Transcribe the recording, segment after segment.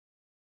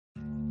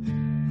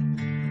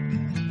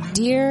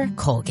Dear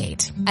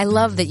Colgate, I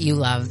love that you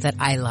love that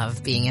I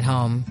love being at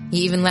home.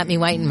 You even let me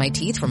whiten my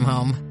teeth from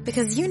home.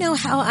 Because you know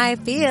how I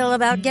feel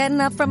about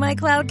getting up from my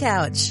cloud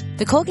couch.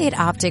 The Colgate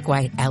Optic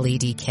White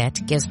LED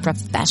Kit gives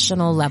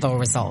professional level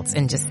results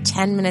in just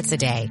 10 minutes a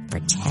day for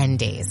 10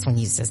 days when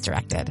used as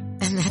directed.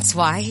 And that's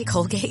why,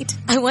 Colgate,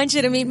 I want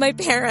you to meet my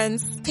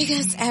parents.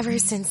 Because ever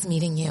since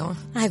meeting you,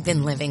 I've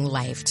been living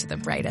life to the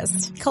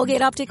brightest.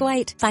 Colgate Optic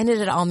White. Find it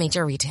at all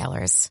major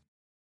retailers.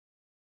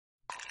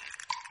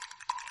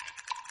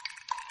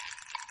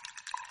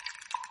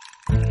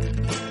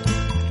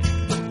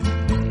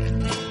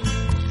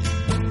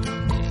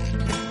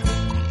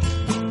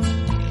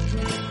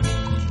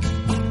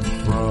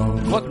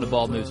 Welcome to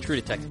Bald Move's True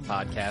Detective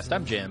Podcast.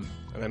 I'm Jim.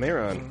 And I'm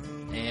Aaron.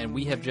 And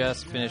we have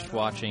just finished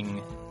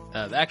watching,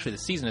 actually the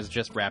season has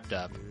just wrapped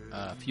up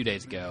a few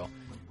days ago.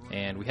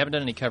 And we haven't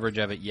done any coverage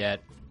of it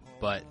yet,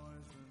 but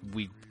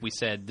we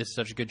said this is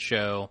such a good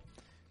show,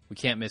 we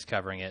can't miss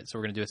covering it, so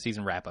we're going to do a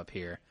season wrap-up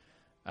here.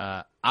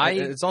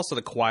 It's also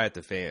to quiet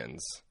the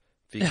fans,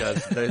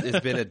 because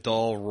there's been a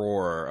dull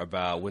roar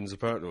about when's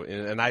the...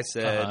 And I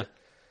said...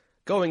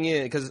 Going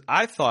in, because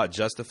I thought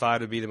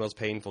Justified would be the most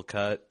painful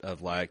cut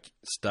of, like,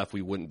 stuff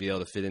we wouldn't be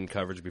able to fit in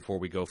coverage before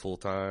we go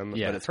full-time.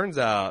 Yeah. But it turns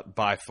out,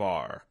 by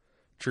far,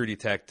 True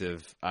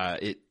Detective,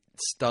 it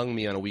stung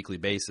me on a weekly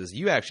basis.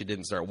 You actually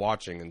didn't start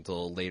watching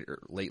until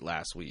late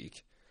last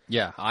week.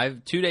 Yeah,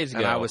 2 days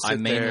ago, I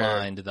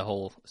mainlined the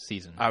whole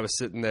season. I was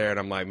sitting there, and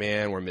I'm like,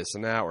 man, we're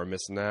missing out.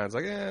 It's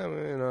like, yeah,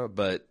 you know,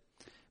 but...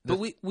 But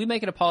we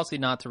make it a policy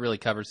not to really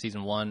cover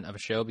season one of a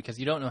show, because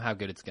you don't know how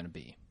good it's going to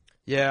be.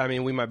 Yeah, I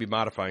mean, we might be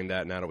modifying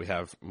that now that we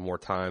have more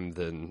time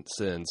than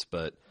since.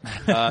 But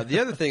the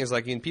other thing is,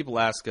 like, when people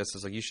ask us,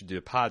 is like, you should do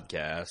a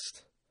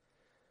podcast.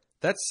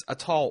 That's a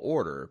tall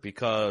order,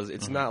 because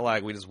it's not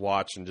like we just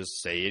watch and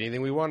just say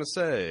anything we want to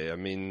say. I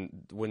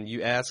mean, when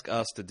you ask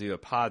us to do a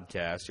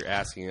podcast, you're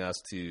asking us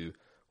to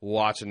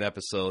watch an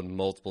episode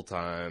multiple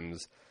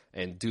times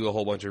and do a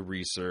whole bunch of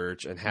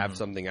research and have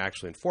something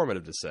actually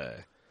informative to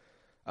say.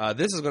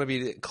 This is going to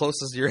be the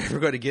closest you're ever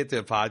going to get to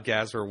a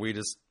podcast where we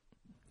just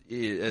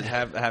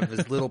have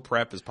as little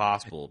prep as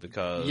possible,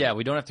 because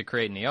we don't have to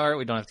create any art,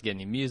 we don't have to get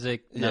any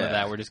music, none of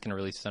that. We're just going to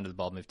release this under the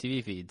Bald Move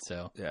TV feed.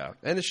 So yeah,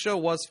 and the show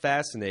was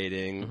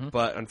fascinating,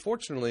 but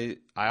unfortunately,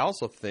 I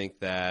also think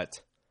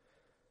that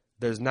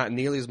there's not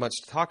nearly as much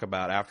to talk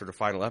about after the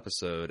final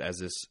episode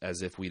as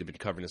if we'd have been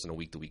covering this on a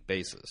week to week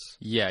basis.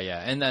 Yeah,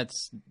 and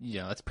that's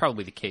that's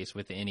probably the case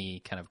with any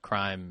kind of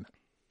crime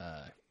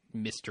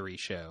mystery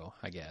show,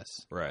 I guess.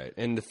 Right,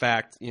 and the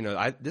fact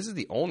this is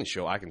the only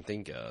show I can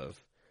think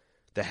of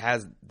that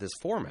has this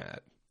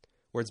format,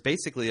 where it's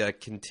basically a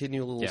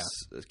continual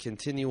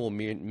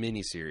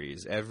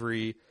miniseries.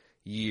 Every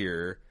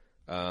year,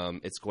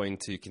 it's going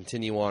to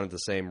continue on with the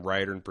same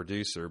writer and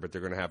producer, but they're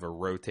going to have a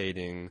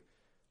rotating,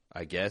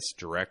 I guess,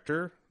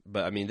 director.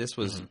 But I mean, this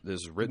was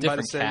written by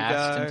the same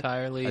guy,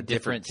 entirely a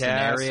different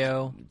cast,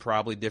 scenario,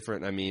 probably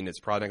different. I mean, it's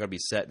probably not going to be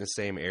set in the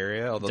same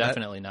area.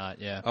 Definitely not.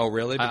 Yeah. Oh,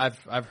 really?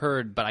 I've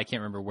heard, but I can't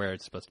remember where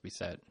it's supposed to be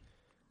set.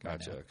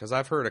 Gotcha. Because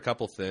I've heard a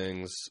couple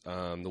things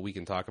that we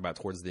can talk about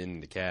towards the end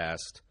of the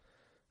cast.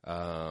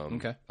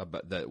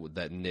 About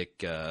that Nick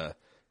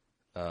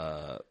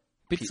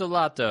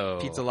Pizzolatto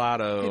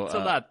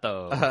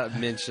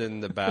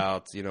mentioned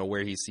about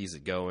where he sees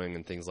it going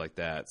and things like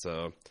that.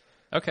 So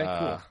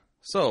cool.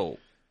 So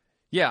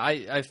yeah,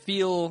 I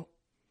feel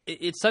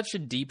it's such a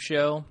deep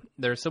show.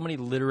 There are so many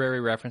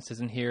literary references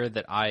in here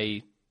that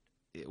I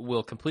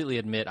will completely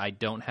admit I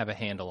don't have a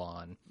handle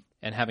on.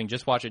 And having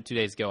just watched it 2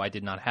 days ago, I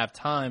did not have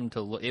time to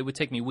look. It would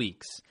take me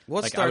weeks. I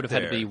would have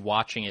had to be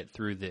watching it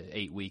through the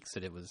 8 weeks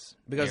that it was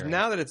airing.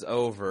 Now that it's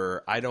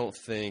over, I don't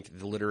think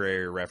the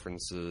literary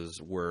references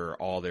were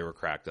all they were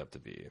cracked up to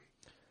be.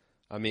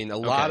 I mean, a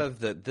lot of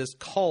this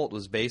cult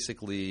was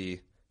basically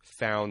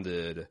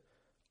founded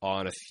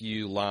on a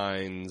few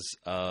lines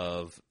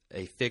of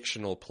a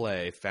fictional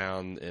play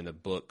found in a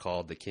book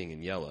called The King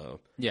in Yellow.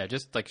 Yeah,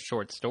 just like a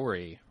short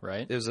story,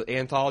 right? There's an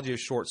anthology of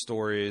short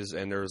stories,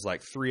 and there's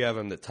like 3 of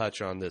them that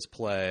touch on this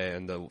play,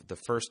 and the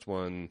first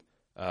one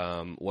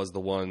was the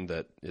one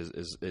that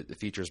it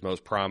features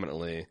most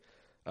prominently.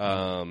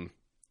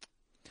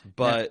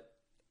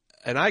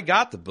 And I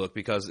got the book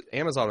because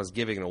Amazon was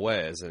giving it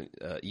away as an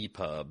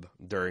EPUB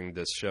during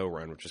this show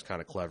run, which is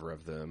kind of clever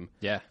of them.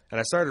 Yeah. And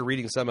I started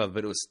reading some of it,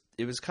 but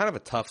it was kind of a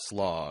tough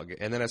slog.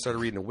 And then I started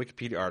reading a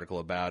Wikipedia article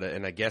about it,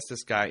 and I guess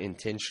this guy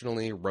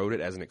intentionally wrote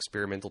it as an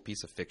experimental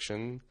piece of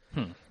fiction.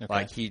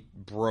 Like he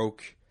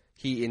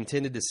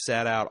intended to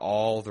set out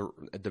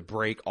to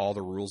break all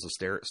the rules of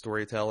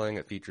storytelling.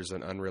 It features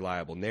an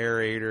unreliable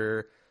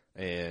narrator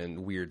and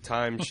weird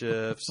time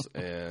shifts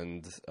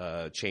and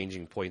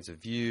changing points of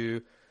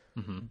view.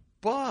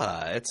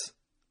 But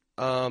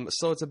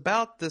so it's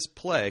about this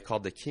play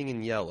called The King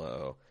in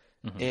Yellow,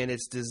 and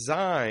it's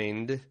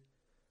designed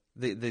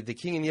the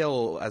King in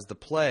Yellow as the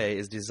play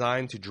is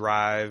designed to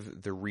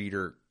drive the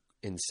reader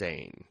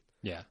insane.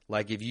 Yeah.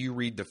 Like, if you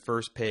read the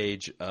first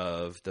page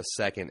of the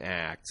second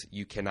act,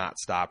 you cannot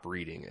stop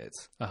reading it.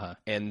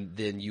 And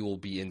then you will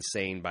be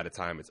insane by the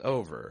time it's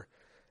over.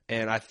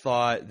 And I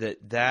thought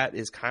that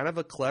is kind of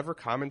a clever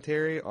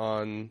commentary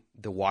on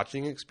the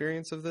watching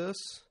experience of this.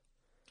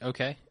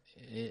 Okay.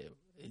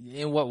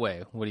 In what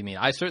way? What do you mean?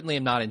 I certainly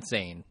am not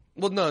insane.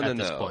 Well, no.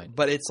 Point.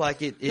 But it's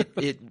like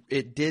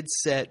it did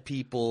set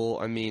people.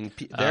 I mean,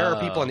 there are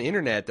people on the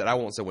internet that I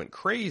won't say went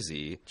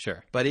crazy.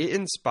 Sure. But it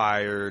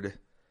inspired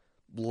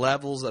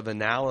levels of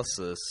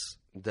analysis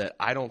that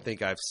I don't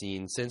think I've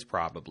seen since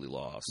probably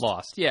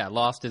Lost. Yeah.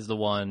 Lost is the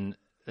one.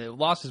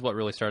 Lost is what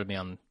really started me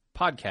on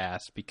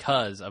podcasts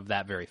because of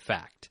that very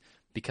fact.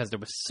 Because there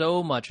was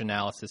so much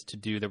analysis to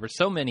do. There were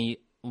so many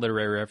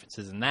literary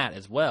references in that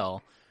as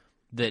well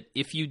that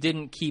if you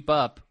didn't keep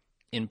up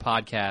in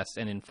podcasts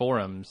and in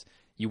forums,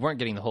 you weren't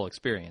getting the whole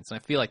experience. And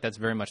I feel like that's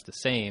very much the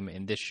same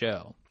in this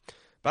show.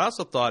 But I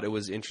also thought it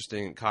was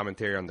interesting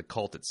commentary on the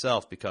cult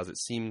itself, because it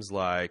seems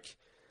like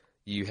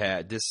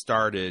this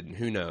started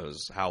who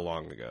knows how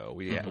long ago.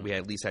 We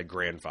at least had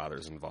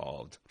grandfathers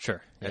involved.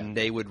 Sure. Yeah. And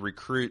they would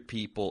recruit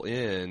people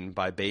in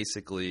by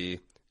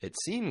basically, it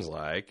seems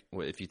like,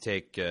 if you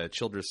take Errol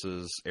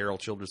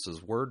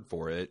Childress's word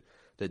for it,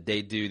 that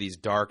they do these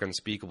dark,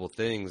 unspeakable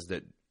things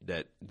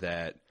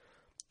that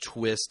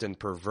twist and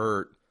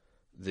pervert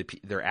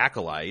their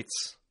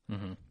acolytes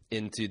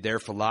into their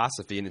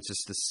philosophy, and it's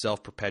just this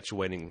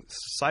self-perpetuating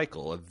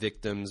cycle of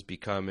victims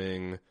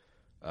becoming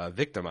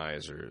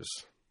victimizers.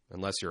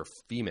 Unless you're a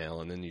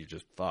female, and then you're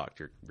just fucked.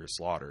 You're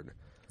slaughtered.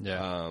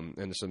 Yeah. And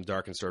there's some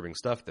dark and disturbing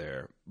stuff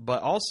there.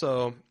 But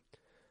also,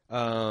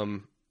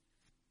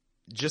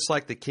 just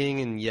like The King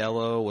in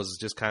Yellow was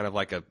just kind of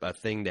like a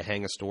thing to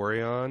hang a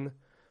story on,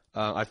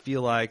 I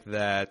feel like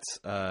that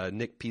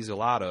Nick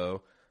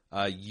Pizzolatto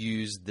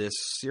used this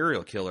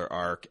serial killer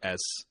arc as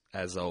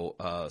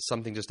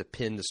something just to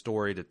pin the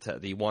story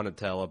that he wanted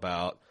to tell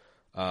about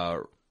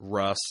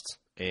Rust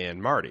and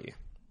Marty.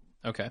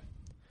 Okay.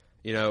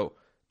 You know,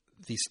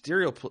 the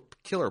serial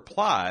killer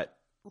plot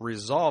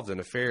resolved in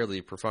a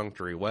fairly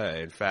perfunctory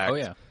way. In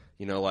fact,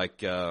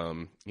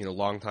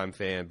 longtime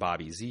fan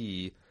Bobby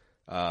Z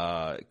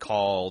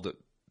called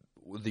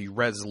the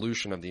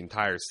resolution of the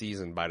entire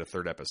season by the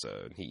third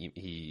episode.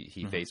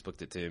 He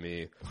Facebooked it to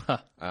me.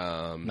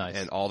 Nice.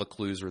 And all the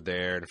clues were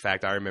there. In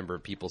fact, I remember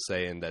people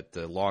saying that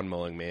the lawn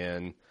mowing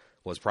man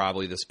was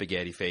probably the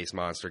spaghetti face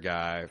monster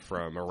guy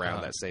from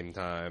around that same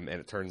time. And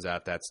it turns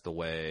out that's the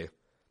way,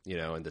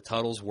 and the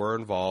Tuttles were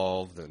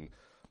involved and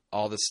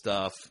all this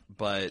stuff.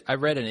 But I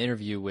read an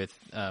interview with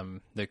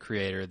the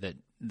creator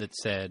that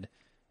said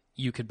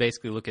you could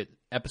basically look at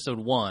episode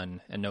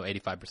 1 and know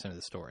 85% of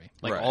the story.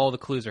 Like, right. All the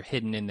clues are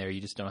hidden in there.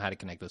 You just don't know how to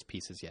connect those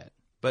pieces yet.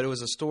 But it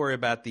was a story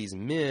about these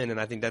men, and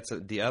I think that's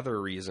the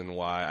other reason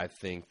why I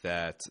think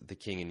that The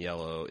King in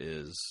Yellow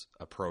is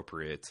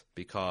appropriate,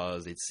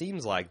 because it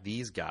seems like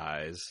these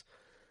guys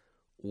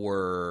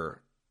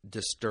were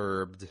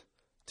disturbed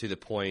to the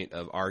point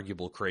of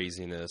arguable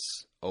craziness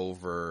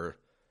over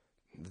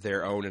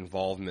their own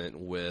involvement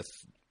with,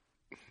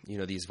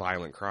 these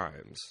violent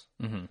crimes.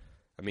 Mm-hmm.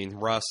 I mean,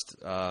 Rust,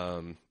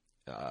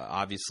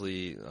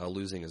 obviously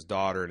losing his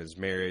daughter and his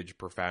marriage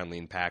profoundly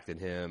impacted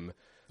him.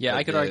 Yeah,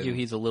 I could argue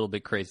he's a little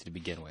bit crazy to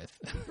begin with.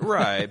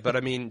 Right, but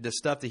I mean, the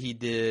stuff that he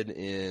did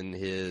in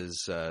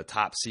his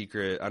top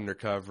secret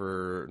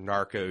undercover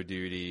narco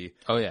duty.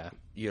 Oh, yeah.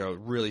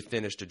 Really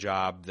finished a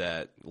job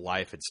that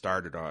life had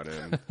started on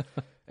him.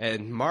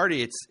 And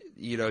Marty,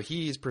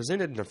 he's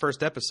presented in the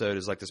first episode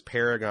as like this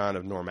paragon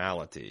of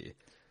normality.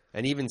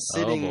 And even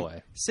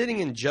sitting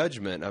in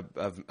judgment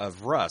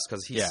of Russ,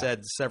 because he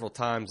said several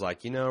times,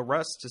 like,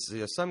 Russ just,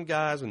 some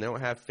guys, when they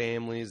don't have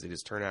families, they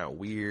just turn out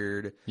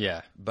weird.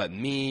 Yeah. But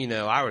me,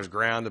 I was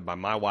grounded by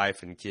my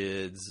wife and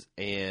kids.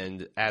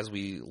 And as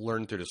we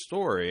learned through the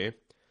story,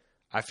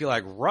 I feel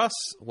like Russ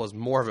was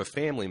more of a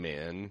family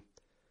man.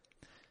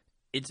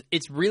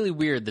 It's really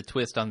weird, the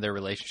twist on their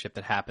relationship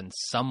that happened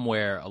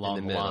somewhere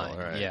along the line.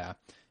 Right. Yeah.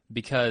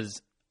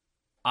 Because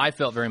I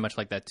felt very much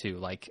like that too.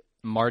 Like,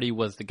 Marty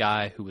was the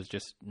guy who was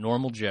just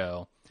normal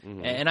Joe.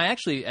 Mm-hmm. And I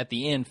actually, at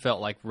the end, felt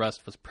like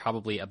Rust was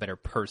probably a better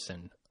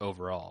person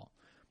overall.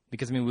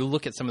 Because, we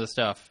look at some of the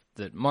stuff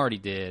that Marty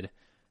did.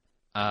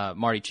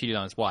 Marty cheated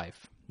on his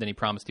wife. Then he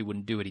promised he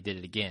wouldn't do it. He did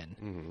it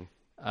again.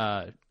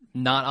 Mm-hmm.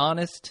 Not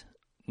honest.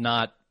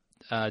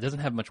 Doesn't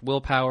have much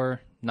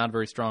willpower. Not a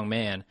very strong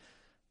man.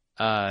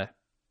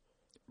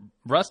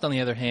 Rust, on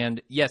the other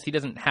hand, yes, he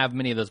doesn't have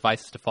many of those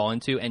vices to fall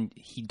into, and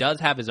he does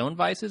have his own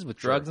vices with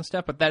drugs and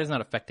stuff, but that is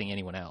not affecting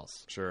anyone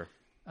else. Sure.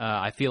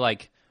 I feel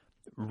like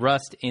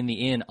Rust, in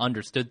the end,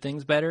 understood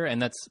things better,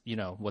 and that's,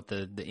 what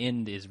the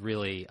end is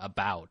really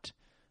about,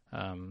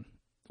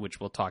 which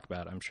we'll talk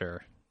about, I'm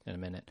sure, in a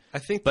minute. I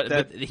think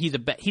but he's a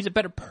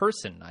better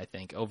person, I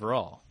think,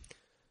 overall.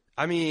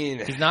 I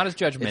mean, he's not as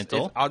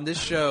judgmental. On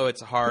this show,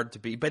 it's hard to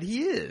be, but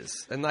he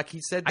is. And like he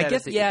said that, I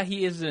guess,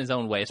 he is in his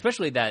own way,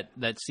 especially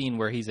that scene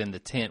where he's in the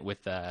tent with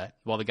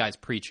while the guy's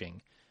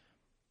preaching.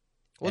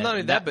 Well, not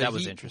only that, but that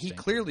was he interesting.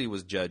 clearly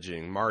was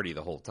judging Marty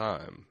the whole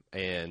time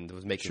and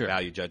was making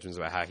value judgments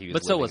about how he was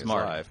But living so was his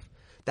Marty. life.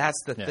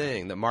 That's the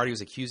thing, that Marty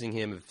was accusing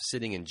him of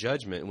sitting in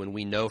judgment when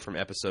we know from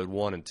episode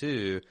 1 and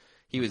 2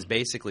 he was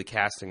basically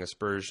casting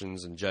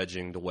aspersions and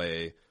judging the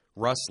way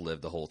Russ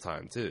lived the whole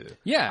time too.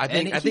 Yeah, I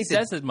think he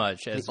says as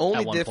much as the only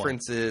at one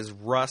difference point. is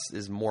Russ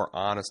is more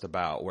honest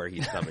about where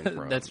he's coming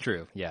from. That's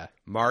true. Yeah,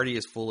 Marty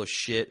is full of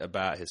shit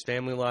about his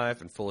family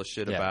life and full of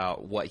shit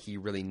about what he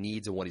really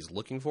needs and what he's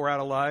looking for out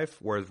of life,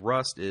 whereas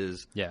Rust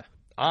is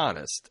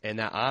honest, and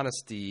that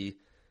honesty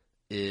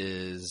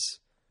is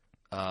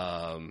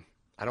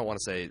I don't want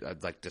to say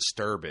like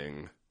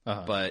disturbing,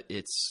 but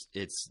it's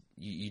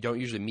you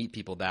don't usually meet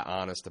people that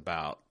honest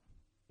about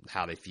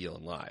how they feel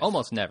in life.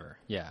 Almost never.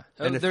 Yeah,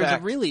 and there's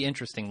a really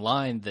interesting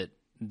line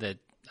that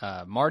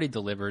Marty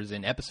delivers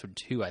in episode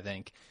 2, I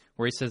think,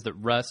 where he says that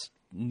Russ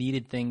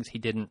needed things he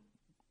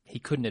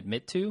couldn't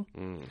admit to.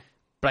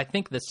 But I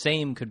think the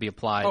same could be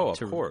applied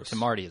to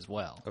Marty as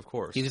well. Of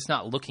course, he's just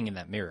not looking in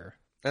that mirror.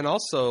 And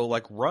also,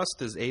 like,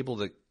 Rust is able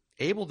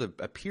to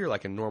appear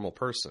like a normal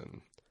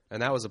person.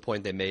 And that was a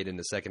point they made in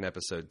the second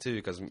episode too,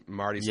 because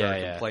Marty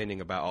started complaining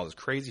about all this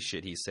crazy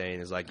shit he's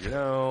saying. Is like,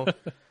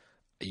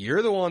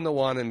 you're the one that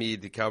wanted me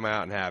to come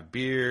out and have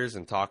beers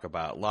and talk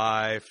about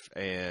life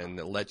and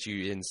let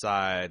you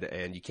inside,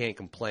 and you can't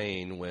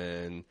complain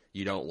when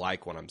you don't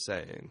like what I'm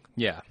saying.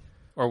 Yeah.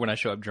 Or when I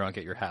show up drunk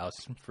at your house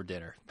for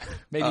dinner.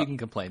 Maybe you can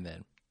complain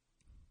then.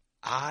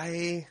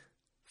 I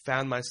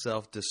found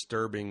myself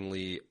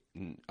disturbingly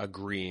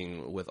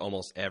agreeing with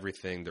almost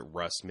everything that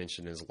Russ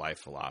mentioned in his life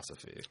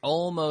philosophy.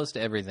 Almost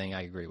everything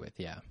I agree with,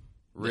 yeah.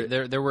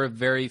 There were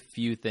very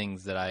few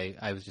things that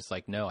I was just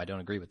like, no, I don't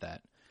agree with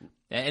that.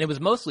 And it was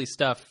mostly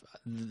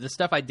the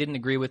stuff I didn't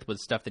agree with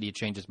was stuff that he had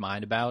changed his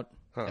mind about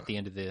at the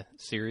end of the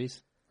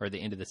series, or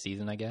the end of the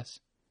season, I guess.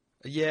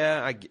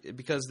 Yeah,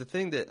 because the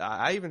thing that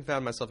I even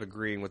found myself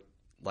agreeing with,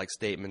 like,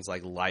 statements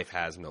like life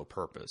has no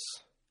purpose.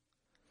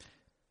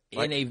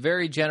 In a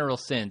very general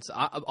sense,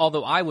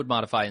 although I would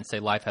modify and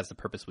say life has the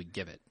purpose we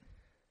give it.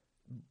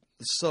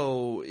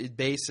 So it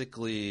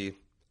basically,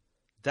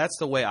 that's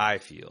the way I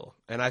feel.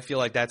 And I feel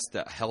like that's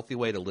the healthy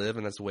way to live,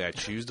 and that's the way I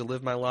choose to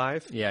live my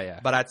life. Yeah.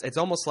 But it's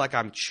almost like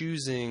I'm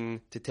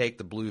choosing to take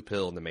the blue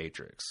pill in the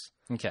Matrix.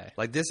 Okay.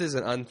 Like, this is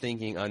an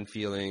unthinking,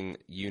 unfeeling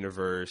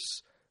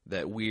universe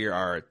that we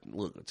are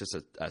just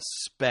a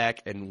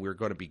speck, and we're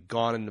going to be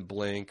gone in the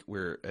blink.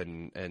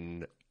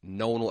 And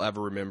no one will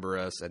ever remember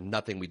us, and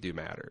nothing we do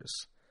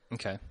matters.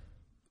 Okay.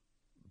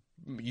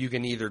 You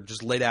can either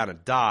just lay down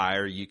and die,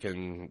 or you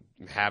can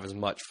have as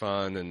much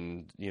fun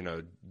and,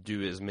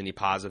 do as many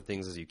positive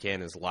things as you can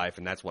in his life,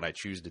 and that's what I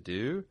choose to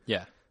do.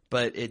 Yeah.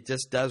 But it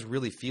just does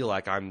really feel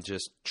like I'm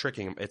just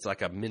tricking him. It's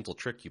like a mental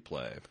trick you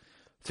play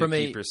to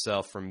keep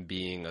yourself from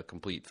being a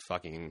complete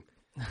fucking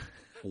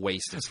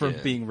waste of skin.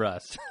 From being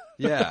Russ.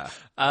 Yeah.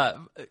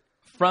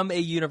 From a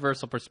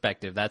universal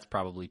perspective, that's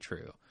probably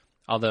true.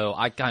 Although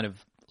I kind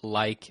of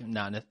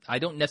I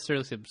don't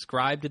necessarily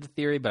subscribe to the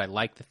theory, but I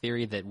like the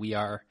theory that we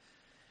are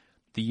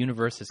the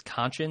universe's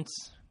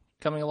conscience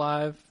coming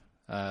alive,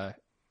 kind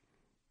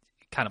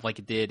of like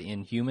it did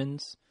in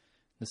Humans,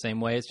 the same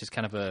way. It's just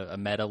kind of a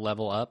meta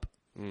level up,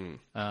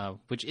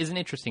 which is an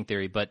interesting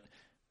theory, but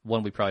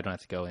one we probably don't have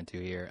to go into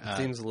here. It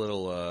seems a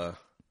little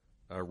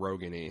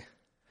Rogan-y.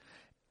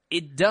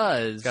 It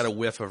does. It's got a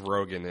whiff of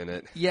Rogan in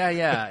it.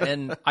 Yeah,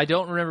 and I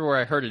don't remember where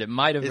I heard it. It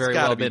might have very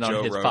well been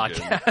on his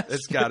podcast.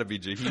 It's got to be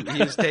Joe. He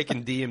was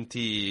taking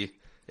DMT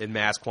in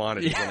mass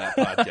quantities on that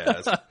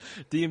podcast.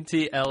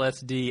 DMT,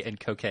 LSD, and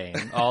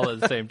cocaine all at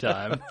the same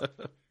time.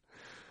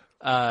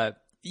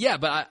 Yeah,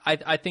 but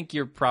I think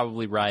you're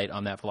probably right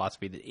on that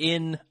philosophy that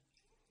in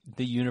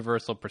the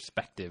universal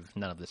perspective,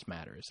 none of this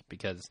matters,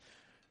 because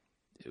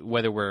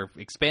whether we're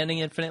expanding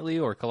infinitely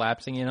or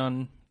collapsing in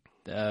on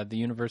the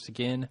universe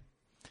again,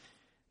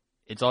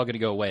 it's all going to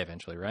go away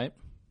eventually, right?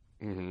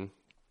 Mm-hmm.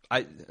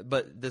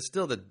 But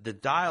still the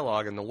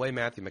dialogue and the way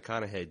Matthew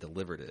McConaughey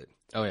delivered it.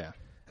 Oh yeah,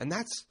 and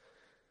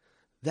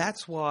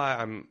that's why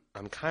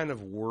I'm kind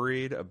of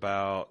worried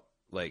about,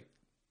 like,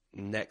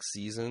 next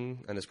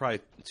season. And it's probably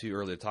too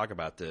early to talk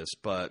about this,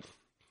 but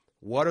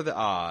what are the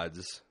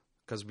odds?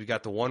 Because we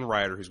got the one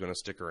writer who's going to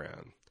stick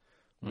around.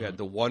 We got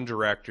the one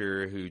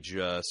director who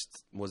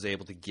just was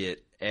able to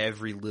get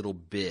every little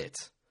bit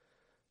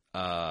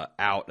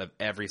out of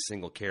every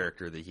single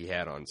character that he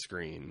had on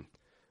screen.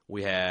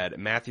 We had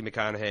Matthew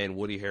McConaughey and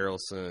Woody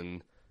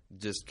Harrelson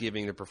just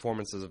giving the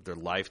performances of their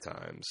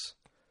lifetimes.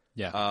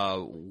 Yeah.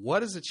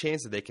 What is the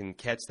chance that they can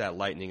catch that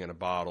lightning in a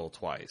bottle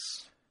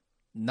twice?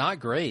 Not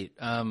great.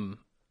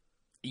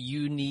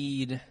 You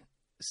need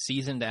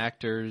seasoned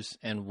actors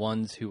and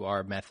ones who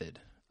are method.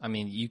 I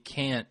mean, you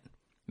can't...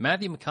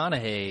 Matthew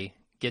McConaughey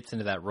gets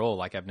into that role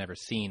like I've never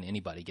seen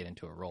anybody get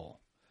into a role.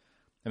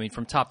 I mean,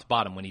 from top to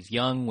bottom, when he's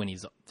young, when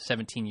he's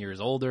 17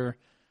 years older,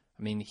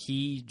 I mean,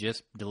 he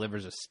just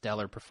delivers a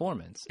stellar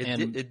performance.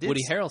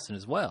 Woody Harrelson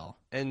as well.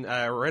 And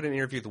I read an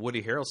interview with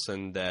Woody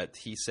Harrelson that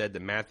he said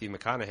that Matthew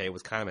McConaughey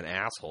was kind of an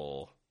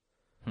asshole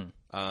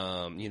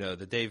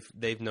That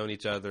they've known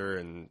each other,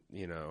 and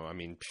I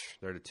mean,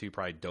 they're the two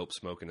probably dope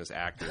smokingest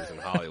actors in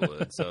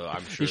Hollywood. So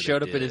I'm sure he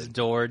showed up at his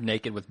door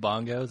naked with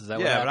bongos. Is that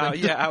what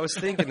happened? I was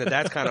thinking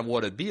that's kind of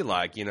what it'd be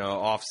like.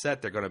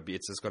 Offset,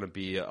 it's just gonna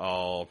be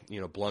all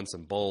blunts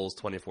and bowls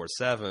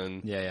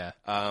 24/7. Yeah.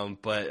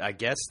 But I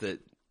guess that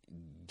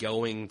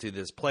going to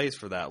this place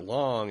for that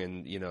long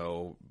and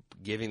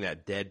giving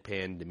that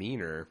deadpan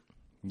demeanor,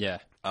 yeah,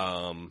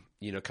 kind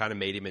of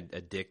made him a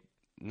dick.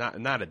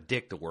 Not a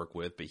dick to work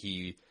with, but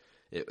he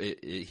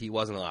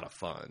wasn't a lot of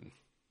fun.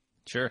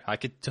 Sure, I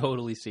could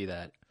totally see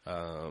that.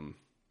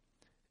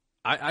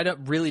 I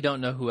don't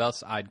know who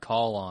else I'd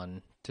call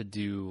on to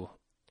do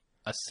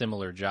a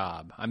similar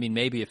job. I mean,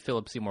 maybe if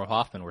Philip Seymour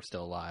Hoffman were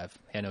still alive.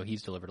 I know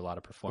he's delivered a lot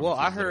of performances. Well,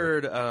 I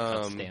heard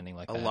outstanding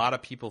like a that. lot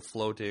of people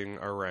floating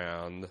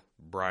around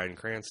Bryan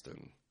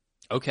Cranston.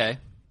 Okay,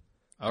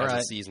 all right.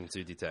 As a season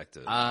 2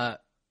 detective.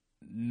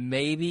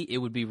 Maybe it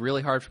would be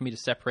really hard for me to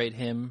separate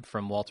him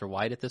from Walter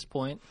White at this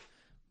point,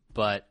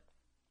 but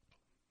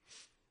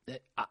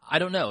I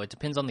don't know. It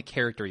depends on the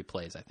character he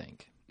plays, I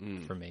think,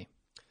 for me.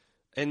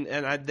 And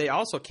they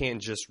also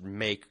can't just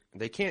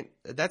they can't.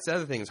 That's the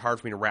other thing. It's hard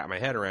for me to wrap my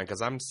head around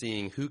because I'm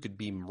seeing who could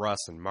be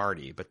Russ and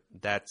Marty, but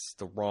that's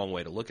the wrong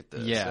way to look at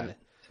this. Yeah,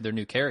 they're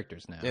new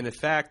characters now. And in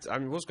fact,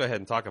 let's go ahead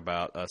and talk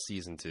about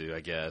season 2, I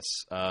guess.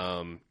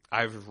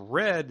 I've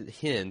read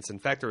hints. In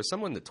fact, there was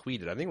someone that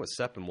tweeted, I think it was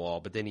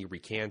Seppenwall, but then he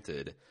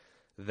recanted,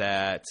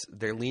 that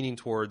they're leaning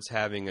towards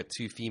having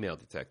 2 female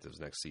detectives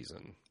next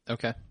season.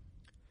 Okay.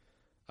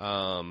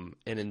 And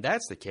if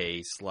that's the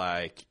case,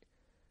 like,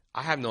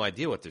 I have no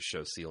idea what this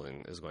show's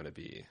ceiling is going to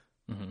be.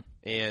 Mm-hmm.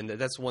 And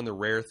that's one of the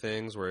rare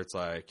things where it's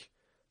like,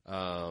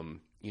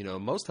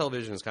 most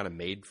television is kind of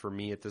made for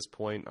me at this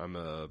point. I'm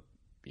a,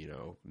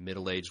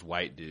 middle-aged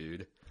white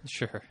dude.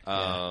 Sure.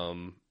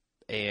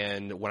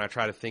 And when I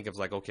try to think of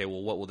like, okay,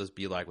 well, what will this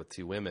be like with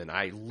 2 women?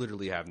 I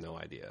literally have no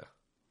idea.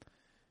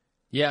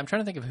 Yeah, I'm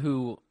trying to think of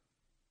who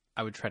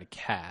I would try to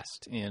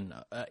cast in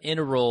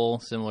a role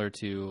similar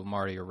to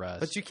Marty or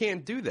Russ. But you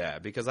can't do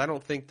that because I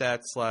don't think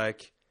that's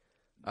like,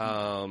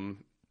 are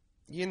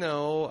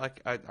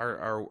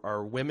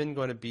women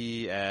going to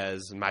be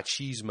as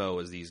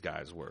machismo as these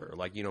guys were?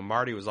 Like,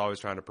 Marty was always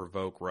trying to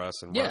provoke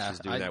Russ, and Russ was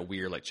doing that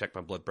weird, like, check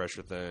my blood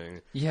pressure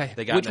thing. Yeah,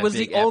 they got which was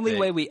the only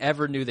way we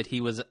ever knew that he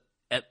was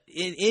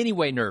in any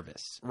way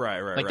nervous.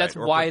 Right. Like, that's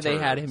why they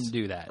had him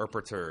do that. Or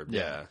perturbed,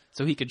 yeah.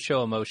 So he could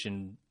show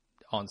emotion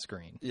on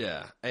screen.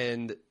 Yeah,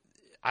 and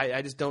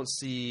I just don't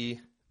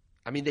see...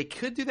 I mean, they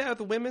could do that with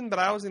the women, but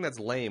I always think that's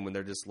lame when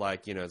they're just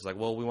like, it's like,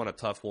 well, we want a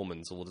tough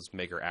woman, so we'll just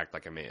make her act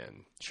like a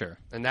man. Sure.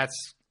 And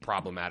that's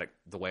problematic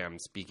the way I'm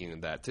speaking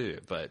of that, too.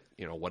 But,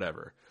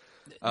 whatever.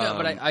 No,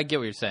 but I get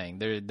what you're saying.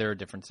 There are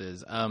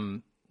differences.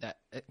 How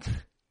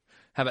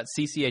about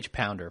CCH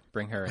Pounder?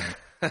 Bring her in.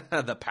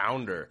 The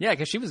Pounder. Yeah,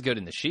 because she was good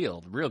in The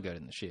Shield. Real good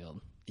in The Shield.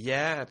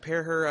 Yeah,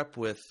 pair her up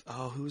with,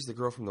 who's the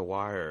girl from The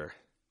Wire?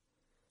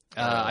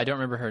 I don't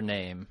remember her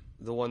name.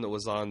 The one that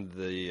was on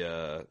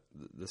the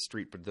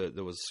street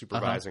that was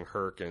supervising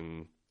Herc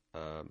and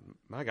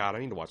my God, I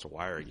need to watch The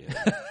Wire again.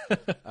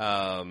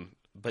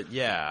 But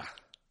yeah,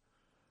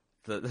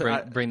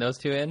 bring those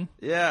 2 in.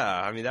 Yeah,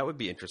 I mean that would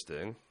be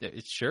interesting.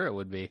 Sure, it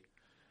would be.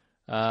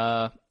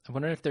 I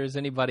wonder if there's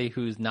anybody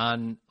who's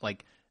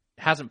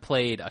hasn't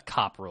played a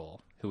cop role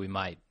who we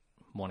might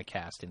want to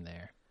cast in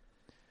there.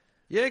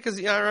 Yeah,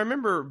 because I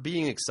remember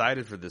being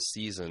excited for this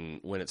season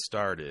when it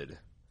started.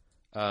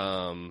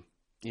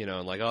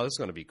 Like, oh, this is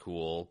going to be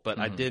cool. But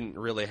I didn't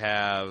really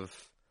have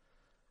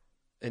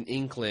an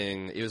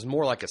inkling. It was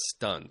more like a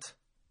stunt.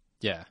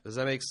 Yeah. Does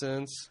that make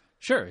sense?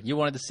 Sure. You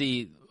wanted to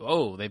see,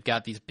 they've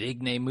got these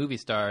big-name movie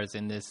stars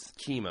in this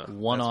Kima,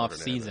 one-off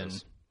season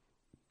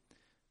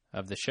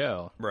of the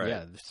show. Right.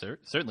 Yeah,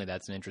 certainly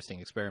that's an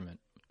interesting experiment.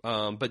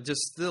 But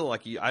just still,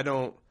 like,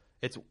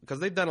 it's because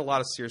they've done a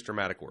lot of serious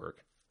dramatic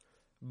work.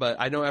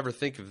 But I don't ever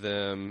think of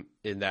them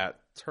in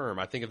that term.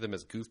 I think of them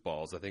as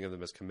goofballs. I think of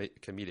them as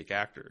comedic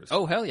actors.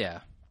 Oh, hell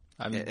yeah.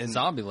 I mean, in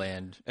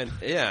Zombieland. And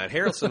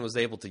Harrelson was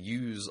able to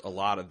use a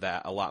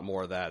lot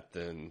more of that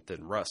than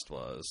Rust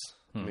was.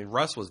 I mean,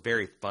 Rust was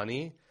very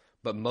funny,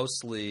 but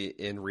mostly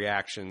in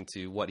reaction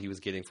to what he was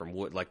getting from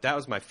Wood. Like, that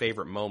was my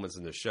favorite moments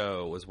in the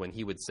show, was when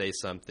he would say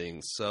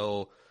something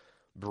so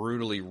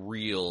brutally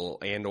real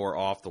and or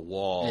off the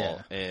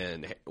wall,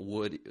 and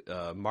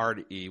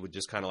Marty would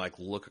just kind of like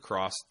look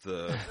across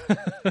the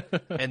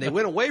and they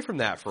went away from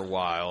that for a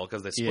while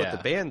because they split the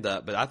band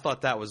up, but I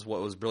thought that was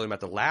what was brilliant about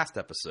the last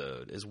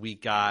episode, is we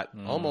got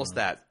almost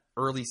that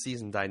early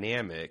season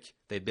dynamic.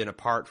 They'd been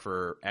apart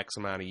for X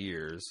amount of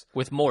years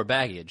with more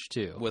baggage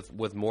too,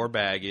 with more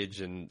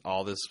baggage and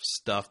all this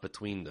stuff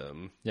between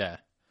them.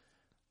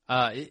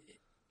 I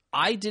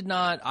did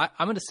not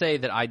I'm going to say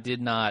that I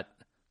did not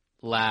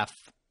laugh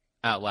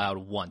out loud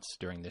once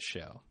during this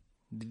show.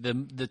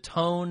 The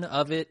tone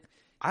of it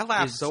I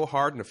laughed so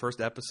hard in the first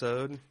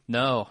episode.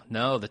 No,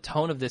 the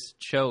tone of this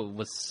show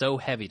was so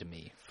heavy to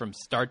me from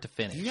start to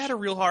finish. You had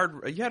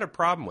a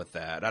problem with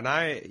that, and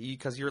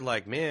because you're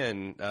like,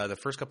 man, the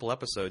first couple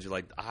episodes, you're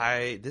like,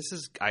 this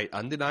is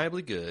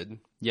undeniably good.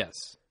 Yes,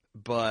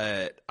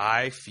 but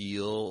I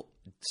feel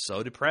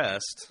so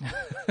depressed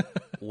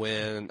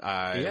when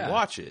I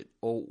watch it.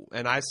 Oh,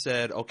 and I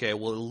said, okay,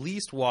 well, at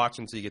least watch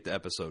until you get to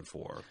episode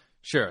 4.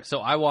 Sure. So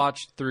I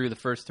watched through the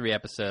first 3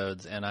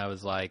 episodes, and I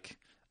was like,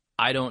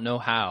 I don't know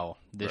how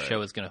this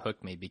show is going to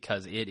hook me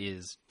because it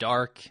is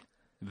dark,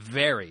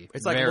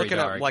 it's like very looking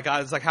dark.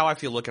 at it's like how I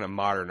feel looking at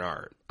modern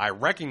art. I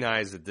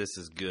recognize that this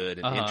is good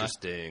and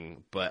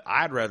interesting, but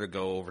I'd rather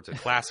go over to the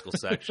classical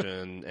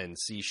section and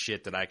see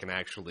shit that I can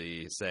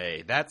actually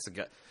say that's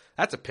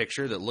a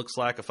picture that looks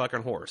like a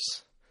fucking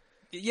horse.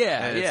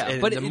 Yeah,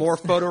 but the more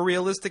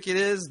photorealistic it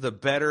is, the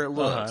better it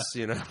looks.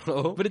 You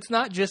know, but it's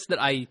not just that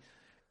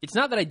it's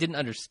not that I didn't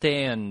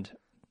understand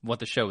what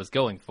the show was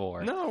going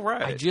for. No,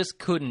 right. I just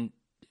couldn't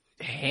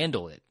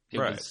handle it. It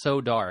was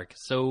so dark,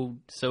 so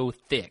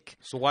thick.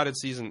 So why did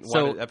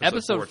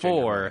episode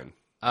 4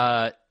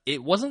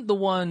 it wasn't the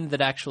one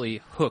that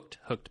actually hooked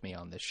me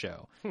on this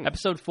show.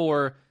 Episode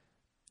 4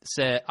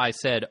 I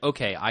said,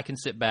 okay, I can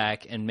sit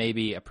back and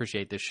maybe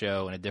appreciate this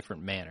show in a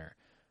different manner.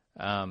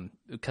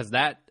 Because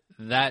that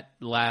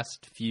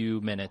last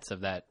few minutes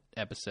of that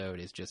episode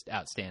is just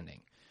outstanding.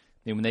 I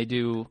mean, when they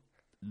do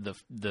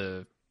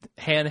the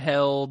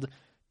handheld,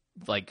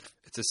 like,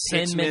 it's a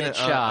 6-minute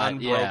shot,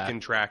 unbroken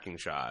tracking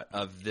shot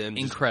of them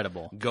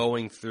incredible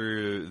going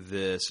through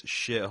this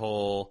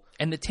shithole,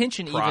 and the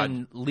tension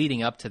even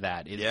leading up to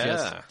that is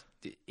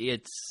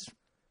it's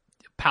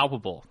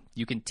palpable.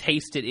 You can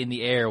taste it in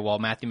the air while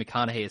Matthew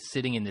McConaughey is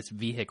sitting in this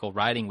vehicle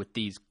riding with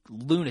these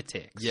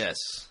lunatics. Yes,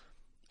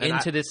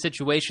 into this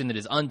situation that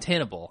is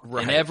untenable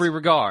in every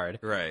regard.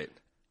 Right.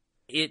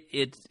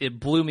 It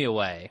blew me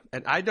away.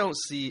 And I don't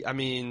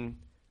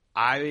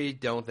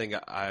think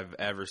I've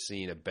ever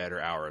seen a better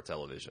hour of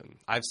television.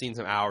 I've seen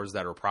some hours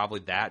that are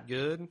probably that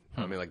good.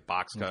 I mean, like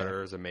Box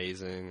Cutter is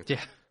amazing. Yeah.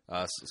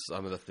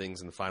 Some of the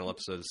things in the final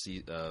episode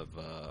of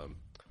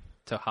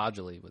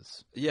Tohajali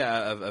was...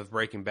 Yeah, of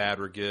Breaking Bad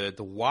were good.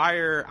 The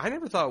Wire, I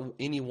never thought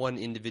any one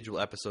individual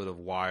episode of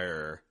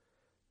Wire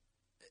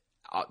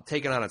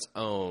taken on its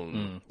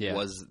own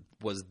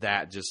was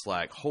that just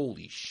like,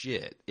 holy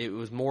shit. It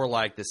was more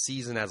like the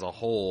season as a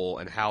whole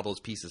and how those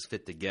pieces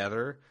fit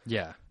together.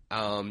 Yeah.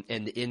 And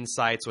the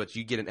insights, which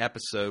you get an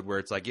episode where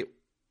it's like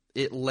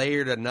it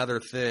layered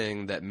another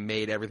thing that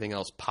made everything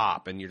else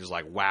pop, and you're just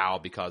like, wow,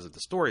 because of the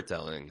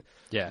storytelling.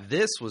 Yeah.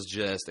 This was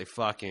just a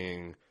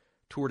fucking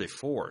tour de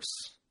force.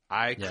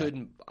 I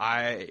couldn't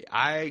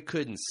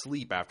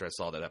sleep after I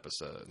saw that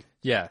episode.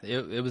 Yeah,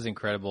 it was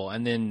incredible.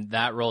 And then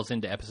that rolls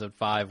into episode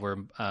 5 where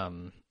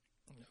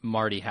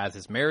Marty has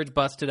his marriage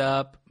busted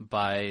up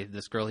by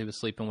this girl he was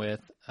sleeping with.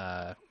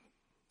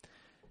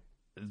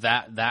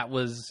 That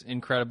was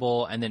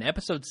incredible. And then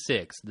episode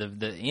 6,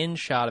 the end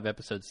shot of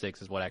episode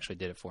 6 is what actually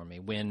did it for me.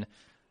 When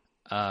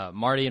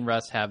Marty and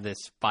Russ have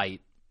this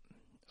fight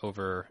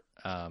over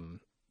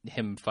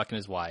him fucking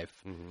his wife.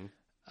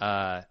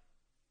 Mm-hmm.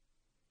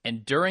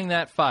 And during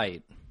that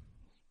fight,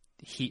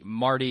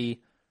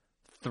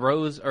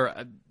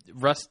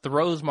 Russ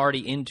throws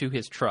Marty into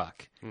his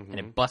truck, and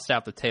it busts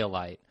out the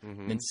taillight.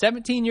 And then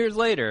 17 years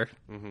later,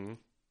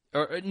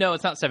 or no,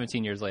 it's not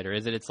 17 years later,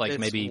 is it? It's like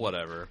maybe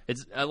whatever.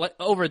 It's like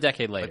over a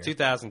decade later. Like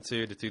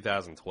 2002 to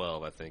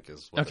 2012, I think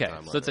is what the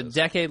timeline so it's a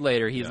decade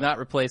later. He's not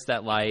replaced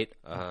that light,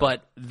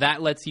 but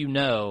that lets you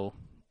know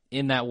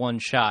in that one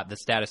shot the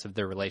status of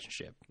their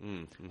relationship.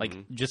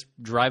 Like just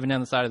driving down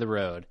the side of the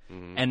road,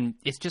 and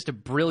it's just a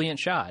brilliant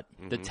shot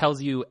that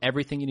tells you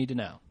everything you need to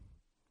know,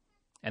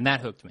 and that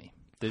hooked me.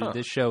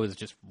 This show is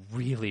just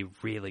really,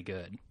 really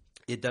good.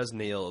 It does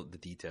nail the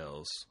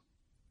details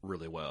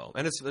really well,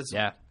 and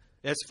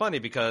it's funny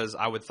because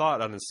I would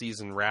thought on the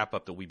season wrap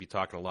up that we'd be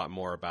talking a lot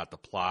more about the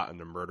plot and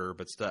the murder,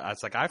 but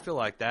it's like I feel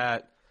like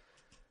that,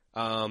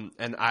 and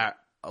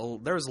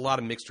there was a lot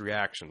of mixed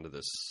reaction to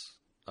this.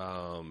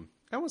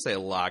 I wouldn't say a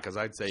lot because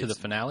I'd say to the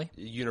finale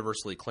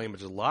universally acclaimed, but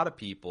there's a lot of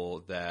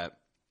people that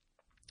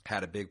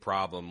had a big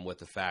problem with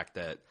the fact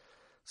that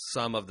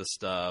some of the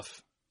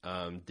stuff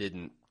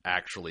didn't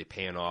actually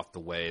pan off the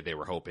way they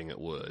were hoping it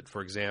would.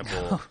 For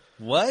example,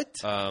 what?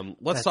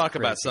 Let's talk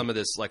about some of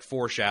this like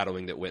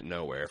foreshadowing that went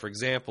nowhere. For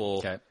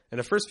example, in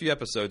the first few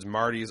episodes,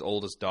 Marty's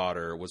oldest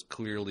daughter was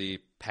clearly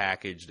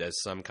packaged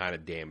as some kind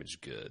of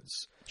damaged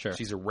goods. Sure,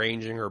 she's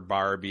arranging her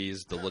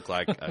Barbies to look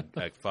like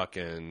a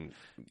fucking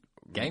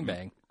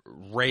gangbang.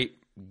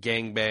 Rape,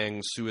 gangbang,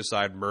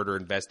 suicide, murder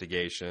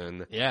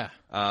investigation. Yeah.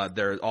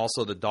 There are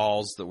also the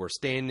dolls that were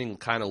standing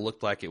kind of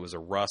looked like it was a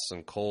Russ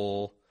and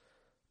Cole,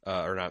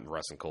 or not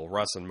Russ and Cole,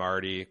 Russ and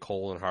Marty,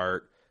 Cole and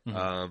Hart.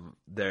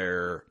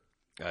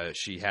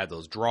 She had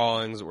those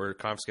drawings that were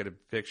confiscated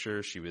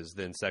pictures. She was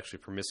then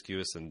sexually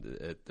promiscuous, and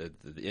at the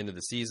end of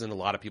the season, a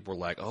lot of people were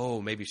like,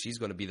 oh, maybe she's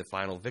going to be the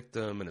final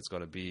victim, and it's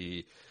going to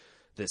be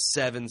this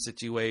Seven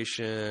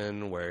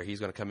situation where he's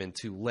going to come in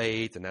too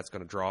late, and that's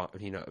going to draw,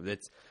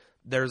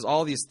 there's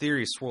all these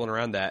theories swirling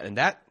around that, and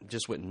that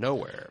just went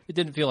nowhere. It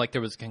didn't feel like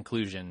there was a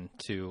conclusion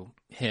to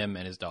him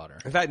and his daughter.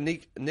 In fact,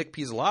 Nick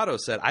Pizzolatto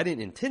said, I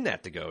didn't intend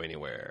that to go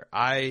anywhere.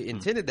 I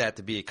intended that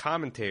to be a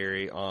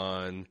commentary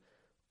on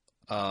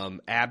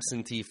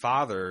absentee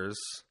fathers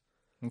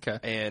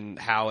and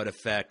how it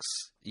affects,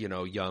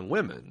 young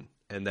women.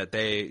 And that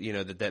they,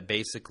 that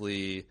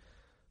basically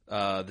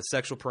the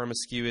sexual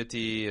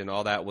promiscuity and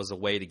all that was a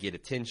way to get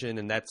attention.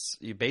 And that's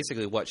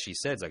basically what she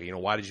said. It's like,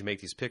 why did you make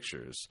these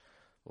pictures?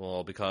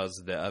 Well,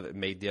 because it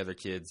made the other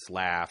kids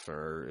laugh,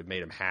 or it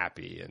made them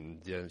happy,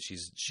 and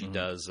she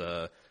does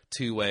a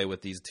two-way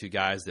with these two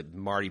guys that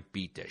Marty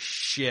beat the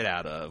shit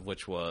out of,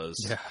 which was,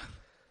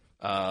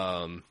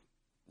 I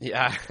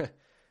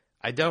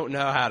don't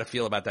know how to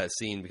feel about that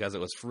scene because it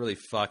was really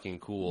fucking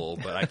cool,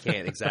 but I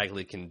can't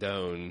exactly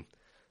condone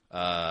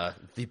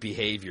the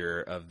behavior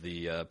of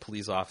the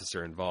police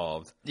officer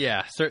involved.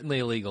 Yeah, certainly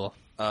illegal.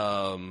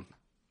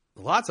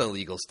 Lots of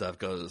illegal stuff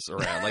goes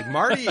around. Like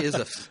Marty is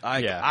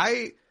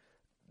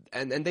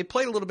and they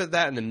played a little bit of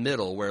that in the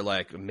middle where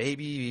like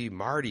maybe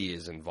Marty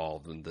is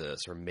involved in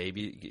this, or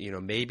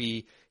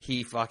maybe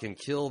he fucking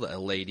killed a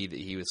lady that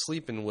he was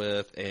sleeping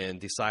with and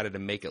decided to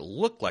make it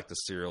look like the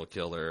serial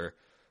killer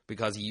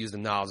because he used the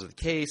knowledge of the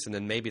case, and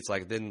then maybe it's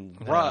like then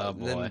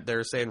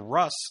they're saying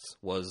Rust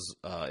was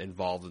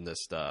involved in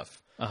this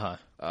stuff.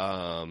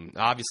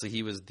 Obviously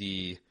he was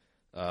the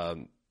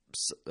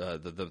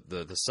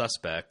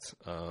suspect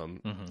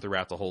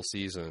throughout the whole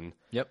season.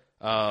 Yep.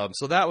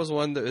 So that was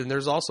one. And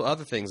there's also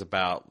other things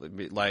about,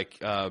 like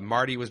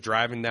Marty was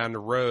driving down the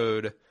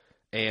road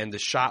and the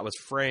shot was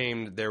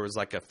framed. There was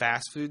like a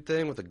fast food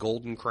thing with a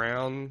golden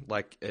crown,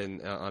 like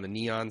on a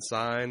neon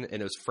sign,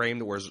 and it was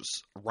framed where it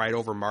was right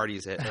over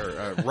Marty's head,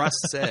 or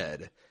Rust's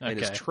head in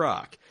his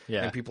truck.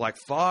 Yeah. And people were like,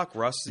 fuck,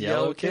 Rust's the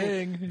Yellow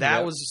King.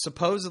 That was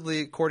supposedly,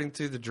 according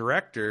to the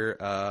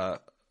director,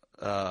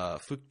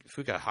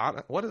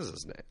 Fukahara. What is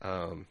his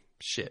name?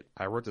 Shit.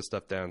 I wrote this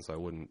stuff down so I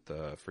wouldn't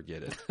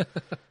forget it.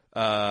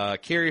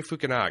 Cary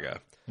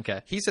Fukunaga.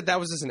 Okay. He said that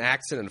was just an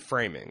accident in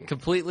framing.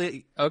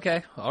 Completely.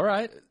 Okay. All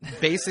right.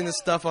 Basing the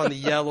stuff on the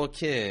Yellow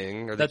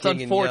King, or the That's King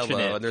in unfortunate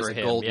Yellow, and there's a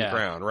golden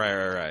crown.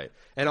 Right.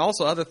 And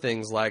also other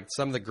things, like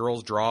some of the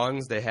girls'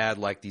 drawings, they had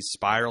like these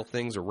spiral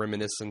things are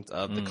reminiscent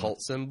of the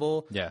cult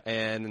symbol. Yeah.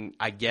 And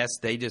I guess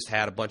they just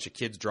had a bunch of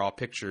kids draw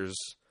pictures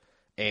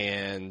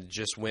and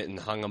just went and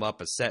hung them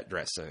up as set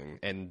dressing,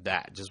 and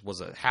that just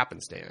was a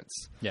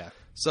happenstance. Yeah.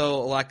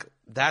 So, like,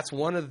 that's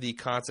one of the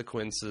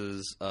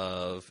consequences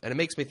of, and it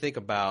makes me think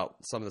about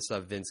some of the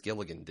stuff Vince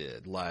Gilligan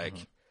did. Like,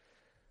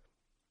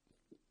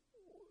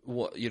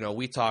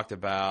 we talked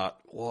about,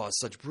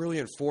 such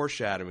brilliant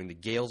foreshadowing. The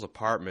Gale's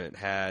apartment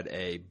had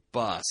a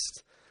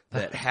bust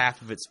that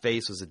half of its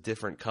face was a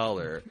different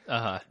color.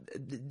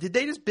 Did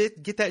they just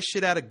get that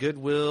shit out of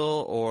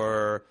Goodwill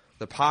or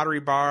the Pottery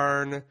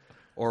Barn?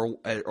 Or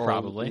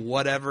probably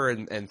whatever,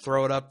 and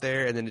throw it up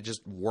there, and then it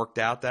just worked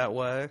out that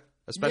way.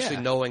 Especially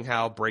knowing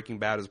how Breaking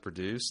Bad is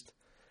produced.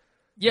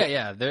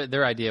 Yeah.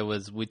 Their idea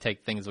was we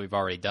take things we've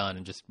already done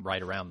and just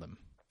write around them.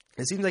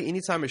 It seems like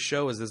anytime a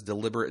show is this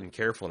deliberate and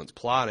careful in its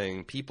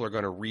plotting, people are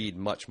going to read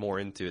much more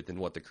into it than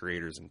what the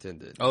creators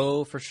intended.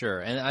 Oh, for sure,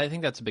 and I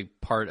think that's a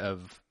big part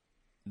of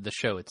the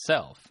show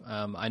itself.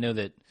 I know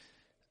that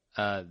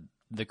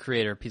the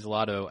creator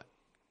Pizzolatto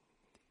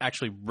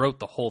actually wrote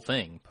the whole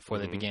thing before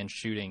they began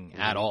shooting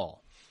at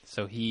all.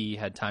 So he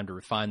had time to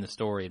refine the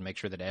story and make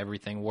sure that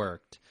everything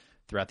worked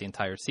throughout the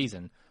entire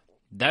season.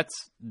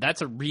 That's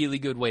a really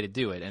good way to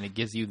do it, and it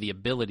gives you the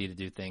ability to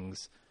do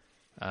things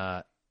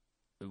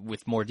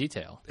with more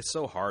detail. It's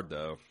so hard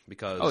though,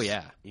 because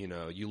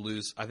you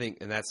lose, I think,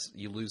 and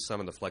you lose some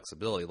of the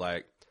flexibility.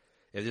 Like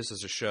if this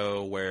is a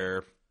show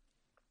where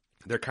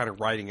they're kind of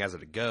writing as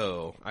it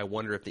go, I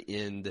wonder if the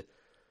end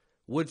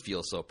would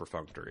feel so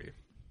perfunctory.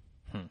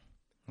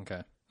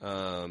 Okay.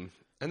 And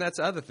that's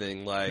the other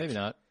thing. Like maybe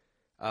not.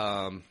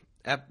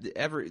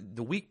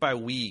 The week by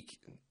week,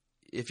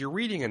 if you're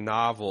reading a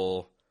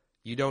novel,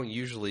 you don't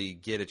usually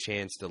get a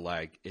chance to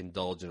like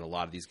indulge in a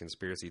lot of these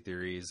conspiracy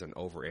theories and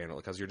overanalyze,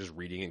 because you're just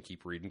reading and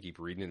keep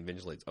reading, and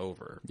eventually it's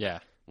over. Yeah.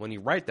 When you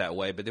write that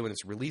way, but then when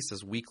it's released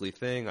as weekly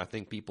thing, I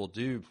think people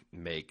do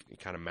make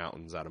kind of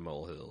mountains out of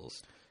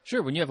molehills.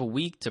 Sure. When you have a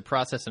week to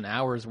process an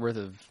hour's worth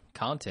of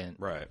content.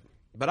 Right.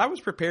 But I was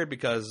prepared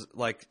because,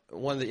 like,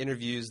 one of the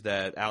interviews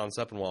that Alan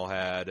Sepinwall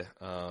had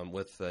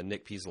with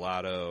Nick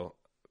Pizzolatto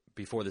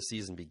before the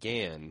season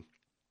began,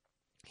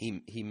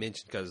 he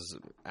mentioned, because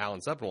Alan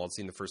Sepinwall had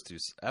seen the first two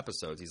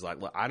episodes, he's like,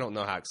 look, I don't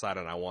know how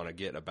excited I want to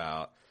get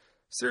about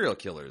serial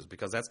killers,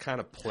 because that's kind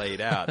of played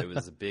out. It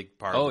was a big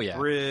part of the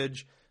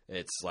bridge.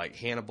 It's like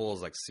Hannibal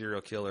is like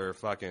serial killer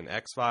fucking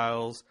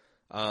X-Files.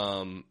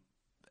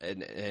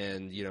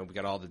 And we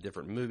got all the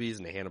different movies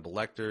and the Hannibal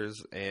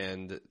Lecters.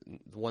 And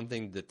one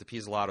thing that the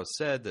Pizzolatto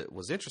said that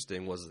was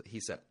interesting was he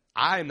said,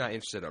 I'm not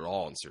interested at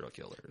all in serial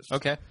killers.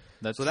 Okay.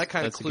 So that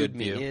kind of clued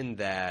me in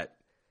that,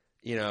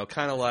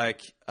 kind of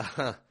like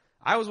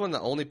I was one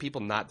of the only people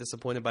not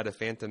disappointed by The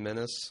Phantom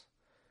Menace.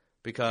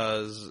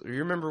 Because you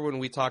remember when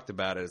we talked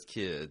about it as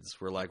kids,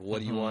 we're like,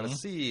 what do you want to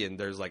see? And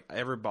there's like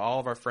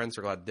all of our friends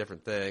are about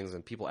different things,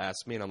 and people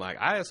ask me, and I'm like,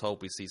 I just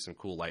hope we see some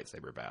cool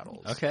lightsaber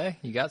battles. Okay,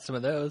 you got some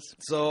of those.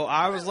 So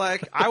I was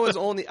like, I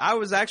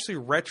was actually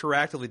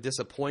retroactively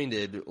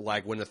disappointed,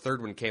 like when the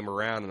third one came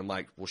around, and I'm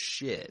like, well,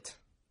 shit,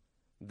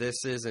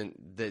 this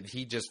isn't that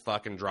he just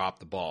fucking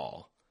dropped the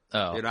ball.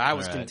 Oh, I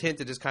was content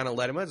to just kind of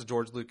let him. It's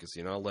George Lucas,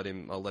 I'll let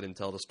him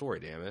tell the story.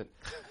 Damn it!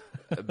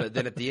 But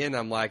then at the end,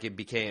 I'm like, it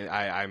became.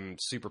 I'm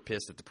super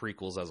pissed at the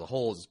prequels as a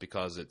whole, just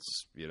because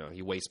it's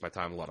he wastes my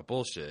time with a lot of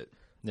bullshit.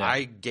 Yeah.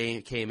 I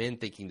came in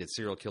thinking that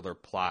serial killer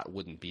plot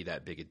wouldn't be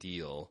that big a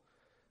deal,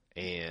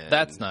 and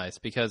that's nice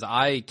because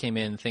I came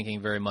in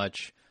thinking very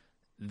much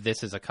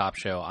this is a cop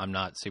show. I'm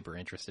not super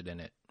interested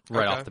in it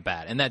right off the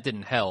bat, and that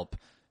didn't help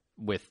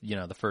with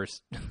the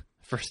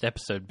first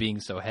episode being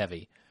so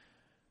heavy.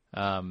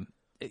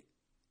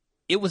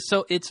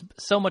 It's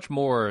so much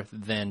more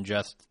than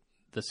just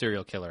the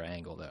serial killer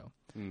angle, though.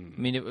 I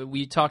mean,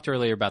 we talked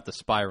earlier about the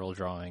spiral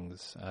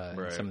drawings,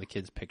 and some of the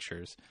kids'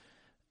 pictures.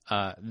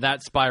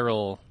 That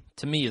spiral,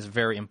 to me, is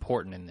very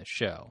important in this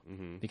show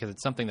because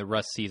it's something that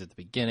Russ sees at the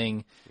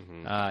beginning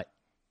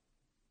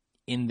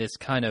in this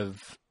kind of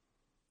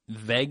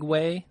vague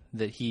way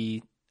that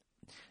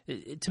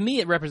to me,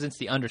 it represents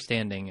the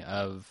understanding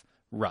of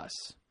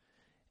Russ.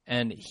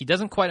 And he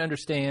doesn't quite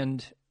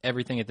understand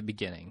everything at the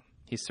beginning.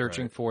 He's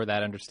searching for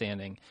that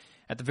understanding.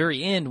 At the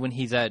very end, when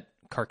he's at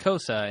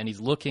Carcosa and he's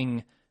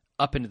looking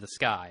up into the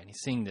sky and he's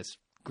seeing this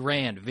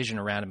grand vision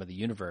around him of the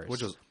universe.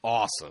 Which is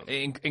awesome.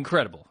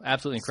 Incredible.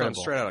 Absolutely incredible.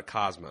 Sounds straight out of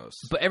Cosmos.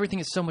 But everything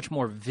is so much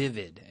more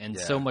vivid and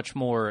so much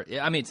more...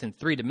 I mean, it's in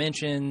 3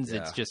 dimensions.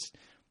 Yeah.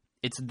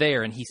 It's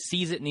there, and he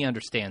sees it and he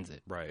understands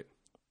it. Right.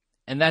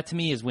 And that, to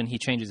me, is when he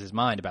changes his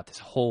mind about this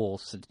whole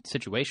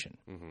situation.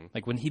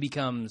 Like, when he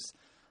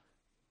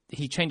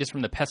changes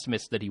from the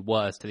pessimist that he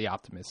was to the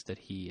optimist that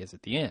he is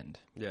at the end.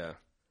 Yeah.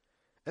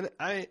 And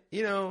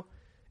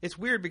it's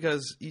weird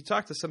because you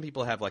talk to some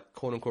people who have like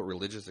quote unquote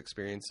religious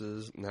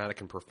experiences and how it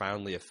can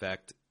profoundly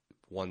affect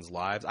one's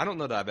lives. I don't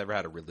know that I've ever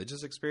had a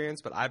religious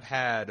experience, but I've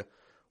had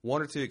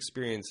 1 or 2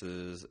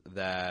 experiences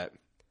that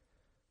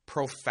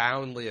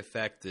profoundly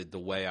affected the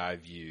way I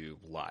view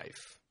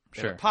life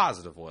in a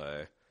positive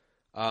way.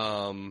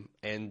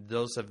 And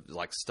those have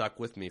like stuck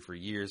with me for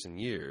years and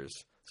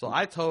years. So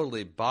I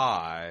totally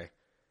buy,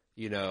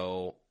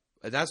 and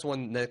that's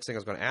one next thing I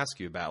was going to ask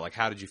you about. Like,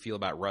 how did you feel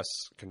about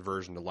Russ'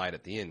 conversion to light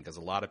at the end? Because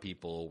a lot of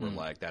people were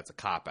like, that's a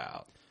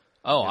cop-out.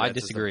 Oh, I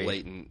disagree. Just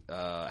a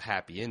blatant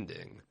happy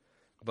ending.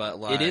 But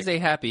like, it is a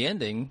happy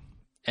ending,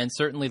 and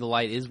certainly the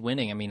light is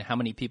winning. I mean, how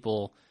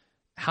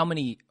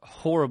many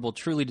horrible,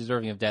 truly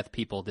deserving of death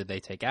people did they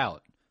take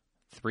out?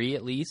 3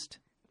 at least?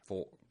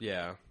 4.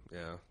 Yeah.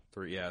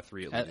 3 at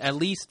least. At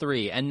least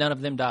 3, and none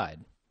of them died.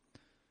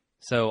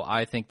 So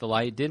I think the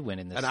light did win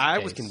in this case. And I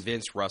was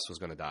convinced Russ was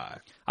going to die.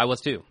 I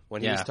was too.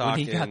 When he was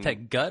talking, when he got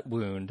that gut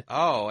wound.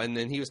 Oh, and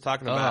then he was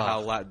talking about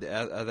how the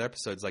other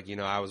episodes, like,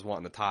 I was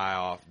wanting to tie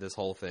off this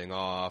whole thing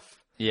off.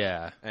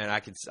 Yeah. And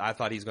I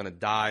thought he's going to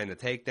die in the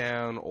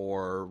takedown,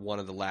 or one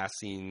of the last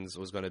scenes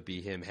was going to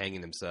be him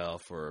hanging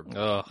himself, or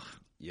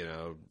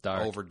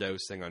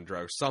overdosing on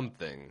drugs,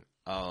 something.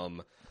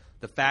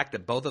 The fact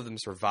that both of them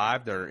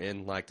survived, they're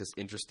in like this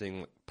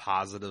interesting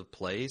positive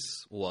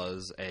place,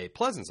 was a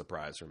pleasant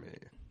surprise for me.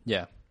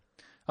 Yeah.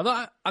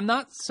 Although I'm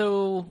not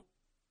so...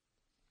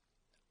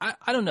 I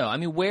don't know. I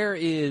mean, where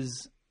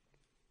is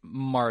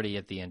Marty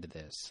at the end of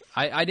this?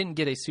 I didn't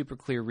get a super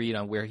clear read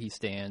on where he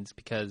stands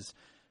because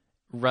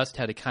Rust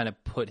had to kind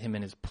of put him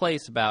in his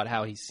place about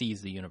how he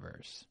sees the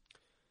universe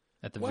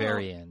at the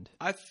very end.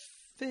 I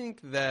think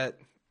that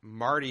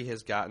Marty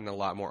has gotten a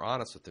lot more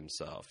honest with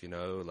himself,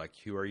 like,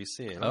 who are you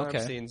seeing? Okay.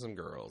 I'm seeing some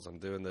girls. I'm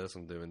doing this.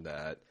 I'm doing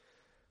that.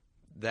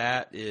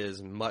 That is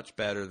much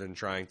better than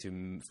trying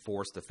to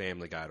force the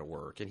Family Guy to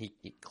work. And he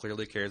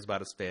clearly cares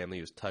about his family.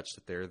 He was touched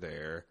that they're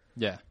there.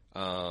 Yeah.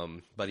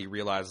 But he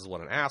realizes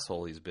what an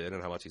asshole he's been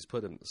and how much he's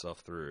put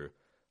himself through.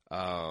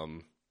 I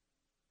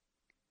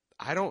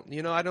don't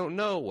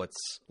know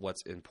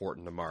what's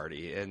important to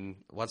Marty. And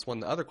what's one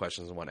of the other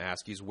questions I want to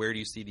ask you is, where do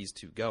you see these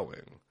two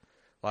going?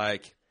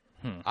 Like,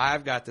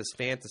 I've got this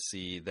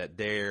fantasy that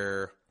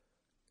they're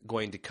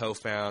going to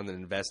co-found an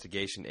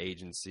investigation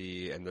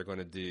agency, and they're going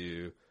to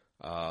do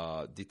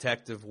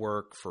detective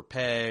work for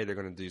pay. They're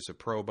going to do some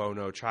pro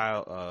bono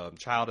child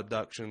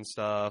abduction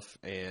stuff,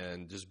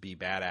 and just be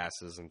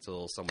badasses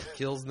until someone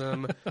kills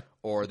them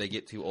or they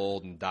get too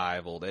old and die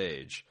of old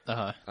age.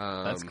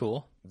 That's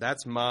cool.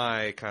 That's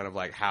my kind of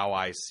like how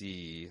I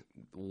see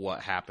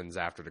what happens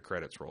after the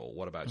credits roll.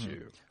 What about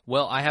you?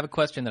 Well, I have a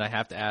question that I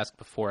have to ask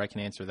before I can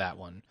answer that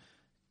one.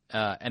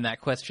 And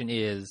that question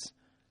is,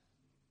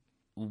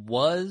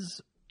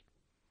 was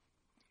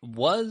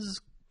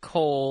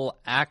Cole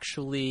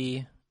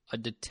actually a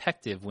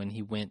detective when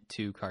he went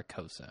to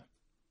Carcosa?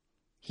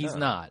 He's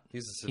not.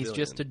 He's a civilian. He's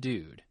just a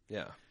dude.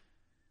 Yeah.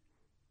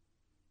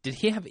 Did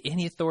he have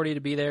any authority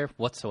to be there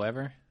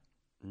whatsoever?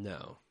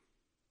 No.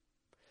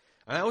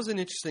 And that was an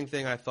interesting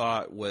thing I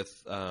thought with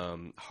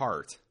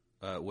Hart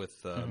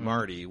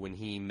Marty when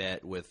he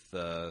met with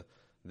the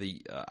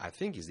I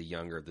think he's the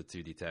younger of the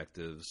two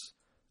detectives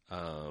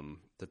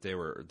that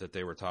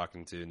they were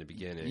talking to in the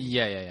beginning.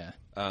 Yeah.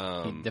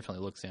 He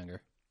definitely looks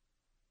younger.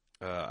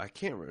 I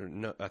can't remember.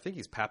 No, I think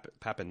he's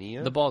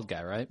Papania. The bald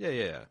guy, right?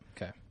 Yeah.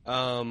 Okay.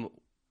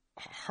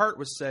 Hart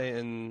was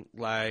saying,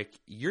 like,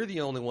 you're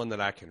the only one that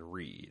I can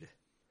read.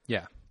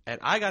 Yeah. And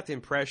I got the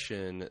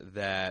impression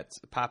that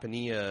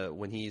Papania,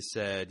 when he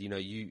said,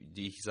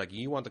 he's like,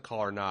 you want the call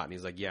or not? And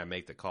he's like, yeah,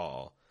 make the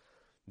call.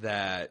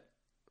 That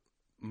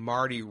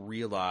Marty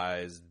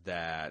realized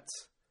that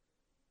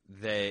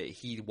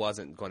he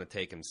wasn't going to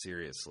take him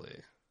seriously.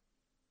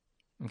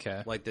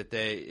 Okay. Like that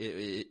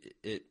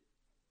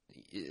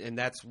and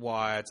that's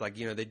why it's like,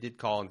 they did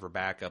call in for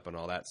backup and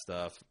all that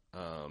stuff.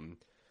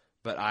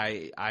 But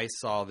I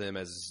saw them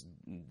as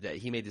that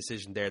he made the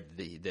decision there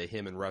that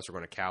him and Russ are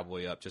going to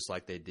cowboy up just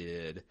like they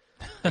did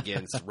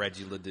against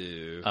Reggie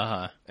Ledoux.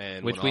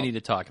 And which we need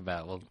to talk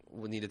about.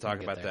 We need to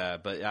talk about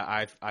that. But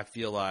I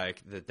feel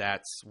like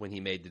that's when he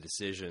made the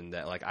decision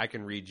that, like, I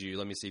can read you.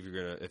 Let me see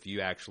if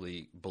you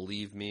actually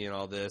believe me and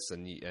all this,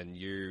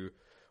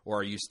 or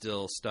are you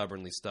still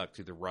stubbornly stuck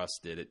to the Russ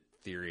did it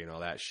theory and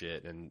all that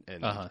shit?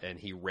 And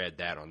he read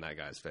that on that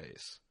guy's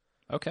face.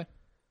 Okay.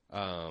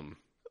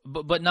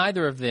 But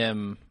neither of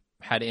them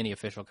had any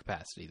official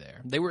capacity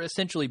there. They were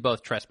essentially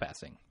both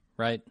trespassing,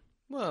 right?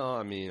 Well,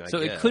 I mean, so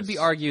it could be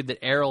argued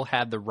that Errol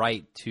had the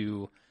right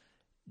to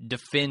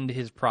defend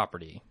his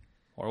property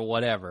or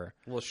whatever.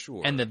 Well,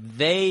 sure. And that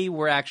they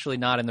were actually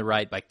not in the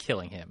right by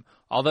killing him.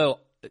 Although,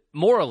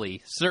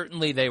 morally,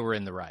 certainly they were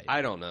in the right.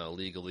 I don't know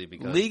legally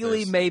because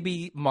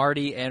maybe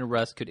Marty and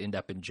Russ could end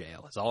up in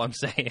jail. That's all I'm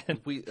saying.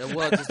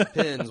 Well, it just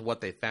depends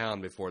what they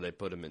found before they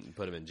put him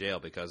in jail,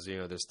 because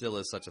there still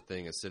is such a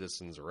thing as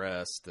citizen's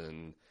arrest,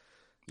 and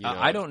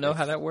I don't know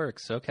how that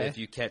works. Okay, if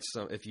you catch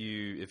if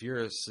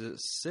you're a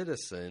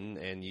citizen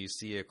and you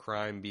see a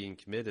crime being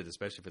committed,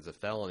 especially if it's a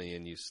felony,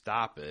 and you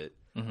stop it,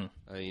 I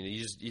mean,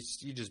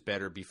 you just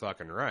better be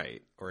fucking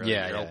right, or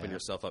you're open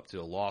yourself up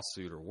to a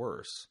lawsuit or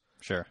worse.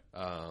 Sure.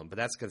 But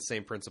that's the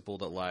same principle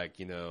that, like,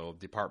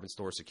 department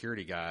store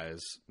security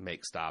guys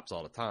make stops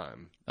all the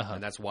time.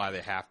 And that's why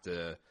they have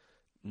to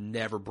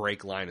never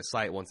break line of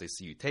sight once they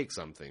see you take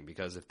something.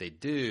 Because if they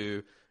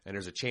do, and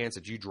there's a chance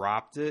that you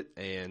dropped it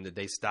and that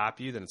they stop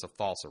you, then it's a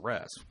false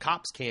arrest.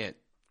 Cops can't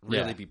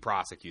really be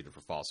prosecuted for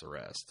false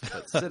arrest,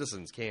 but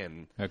citizens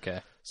can.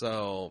 Okay.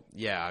 So,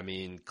 yeah, I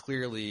mean,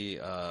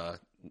 clearly,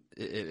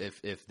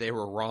 if they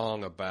were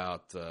wrong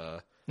about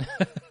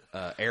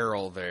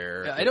Errol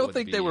there, I don't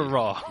think they were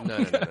wrong. No.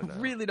 I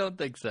really don't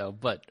think so,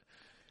 but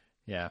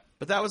yeah.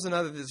 But that was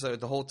another,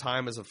 the whole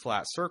time as a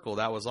flat circle,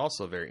 that was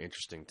also very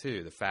interesting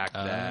too. The fact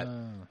that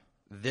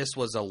this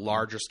was a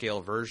larger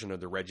scale version of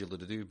the Reggie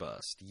Ledoux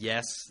bust.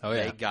 Yes,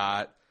 they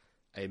got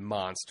a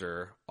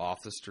monster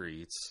off the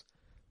streets,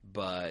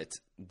 but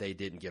they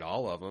didn't get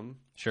all of them.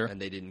 Sure.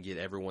 And they didn't get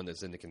everyone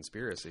that's in the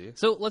conspiracy.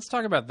 So let's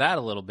talk about that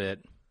a little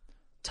bit.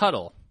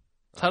 Tuttle.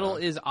 Tuttle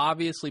is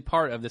obviously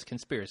part of this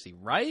conspiracy,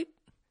 right?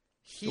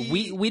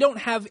 We don't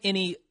have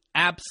any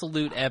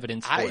absolute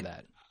evidence for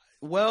that.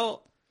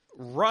 Well,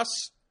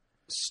 Russ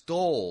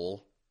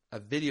stole a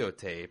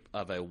videotape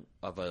of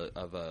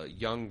a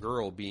young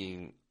girl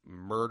being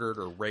murdered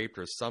or raped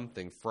or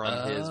something from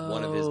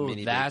one of his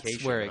mini vacation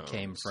that's where homes. It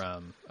came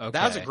from. Okay.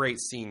 That was a great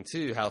scene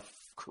too. How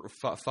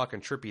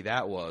fucking trippy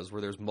that was,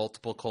 where there's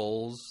multiple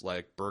Coles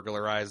like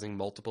burglarizing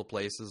multiple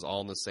places all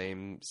in the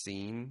same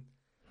scene.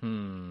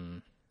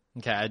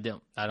 Okay, I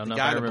don't know. The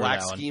guy in a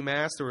black ski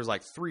mask, there was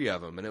like 3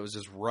 of them, and it was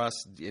just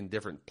Russ in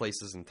different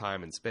places in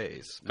time and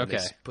space. And they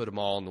put them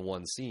all in the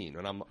one scene,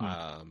 and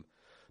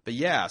but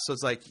yeah, so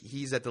it's like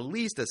he's at the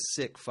least a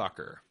sick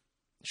fucker.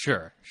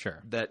 Sure.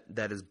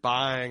 That is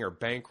buying or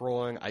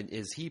bankrolling.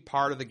 Is he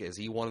part of the? Is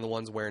he one of the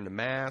ones wearing the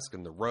mask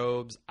and the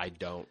robes? I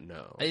don't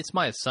know. It's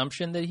my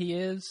assumption that he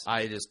is.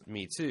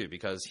 Me too,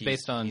 because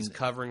he's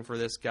covering for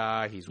this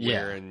guy. He's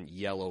wearing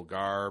yellow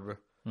garb.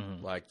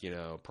 Like,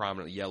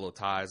 prominent yellow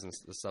ties and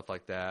stuff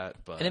like that.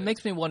 And it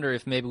makes me wonder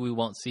if maybe we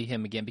won't see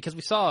him again, because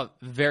we saw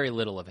very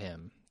little of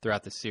him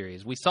throughout the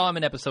series. We saw him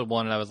in episode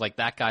 1, and I was like,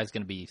 that guy's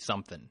going to be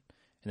something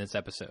in this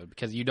episode,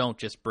 because you don't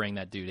just bring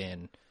that dude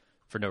in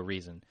for no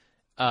reason.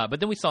 But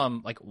then we saw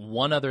him like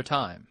one other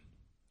time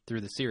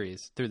through the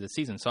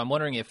season. So I'm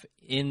wondering if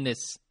in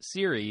this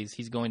series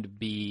he's going to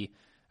be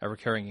a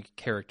recurring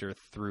character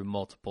through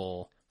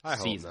multiple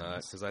seasons. I hope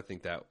not, because I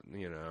think that,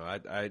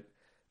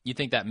 You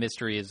think that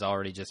mystery is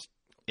already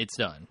it's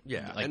done?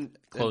 Yeah,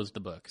 close the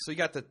book. So you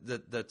got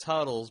the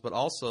Tuttles, but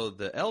also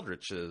the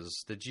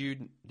Eldritches. Did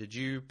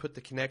you put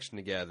the connection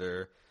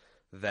together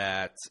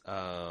that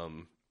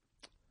the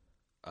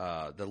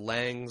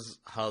Lang's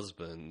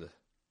husband,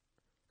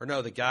 or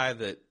no, the guy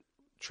that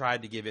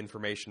tried to give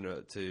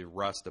information to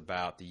Rust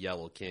about the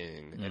Yellow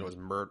King and was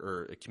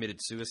committed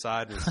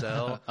suicide in his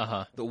cell?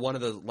 But one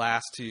of the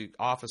last 2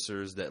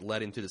 officers that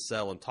led him to the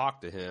cell and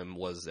talked to him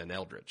was an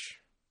Eldritch.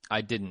 I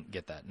didn't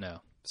get that,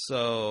 no.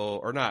 So,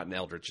 or not an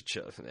eldritch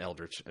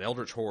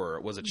horror.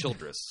 It was a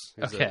Childress.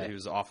 He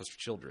was the Office for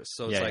Childress.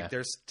 So it's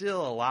there's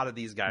still a lot of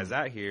these guys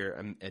out here,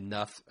 and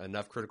enough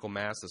critical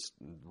mass to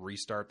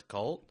restart the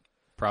cult.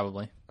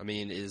 Probably. I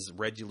mean, is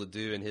Reggie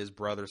Ledoux and his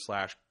brother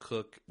 /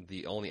 Cook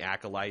the only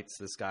acolytes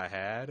this guy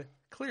had?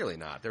 Clearly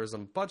not. There was a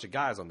bunch of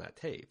guys on that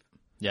tape.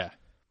 Yeah.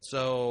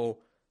 So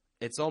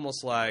it's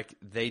almost like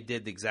they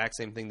did the exact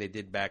same thing they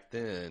did back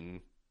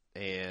then,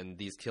 and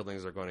these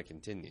killings are going to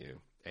continue.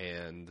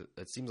 And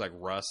it seems like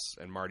Russ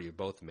and Marty have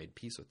both made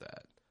peace with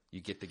that.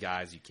 You get the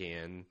guys you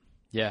can.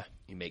 Yeah.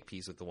 You make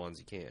peace with the ones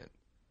you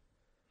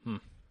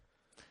can't.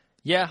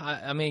 Yeah,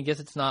 I mean, I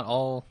guess it's not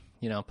all,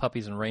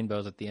 puppies and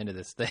rainbows at the end of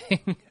this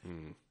thing.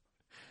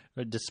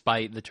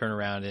 Despite the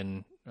turnaround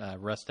in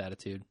Rust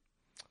attitude.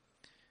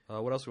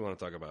 What else we want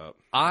to talk about?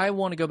 I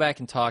want to go back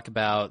and talk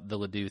about the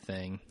Ledoux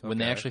thing. When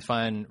they actually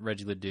find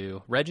Reggie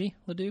Ledoux. Reggie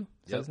Ledoux?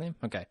 Is that his name?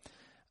 Okay.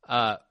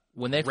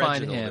 When they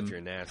find him, if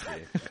you're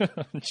nasty.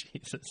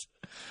 Jesus,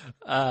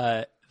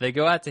 they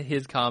go out to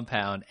his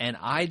compound, and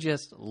I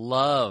just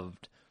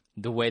loved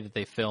the way that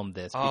they filmed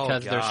this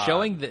because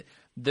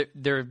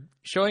they're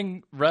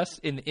showing Russ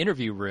in the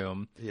interview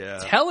room,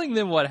 telling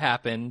them what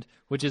happened,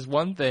 which is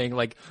one thing,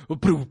 like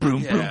boom,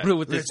 boom, boom, boom,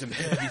 with this some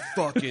heavy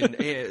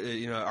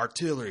fucking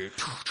artillery.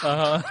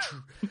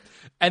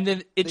 And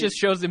then it just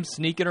shows him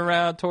sneaking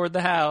around toward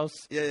the house.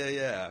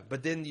 Yeah.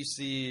 But then you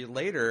see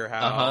later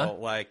how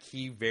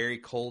he very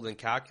cold and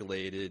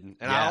calculated.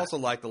 And I also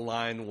like the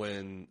line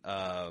when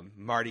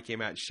Marty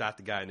came out and shot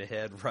the guy in the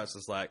head. Russ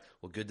was like,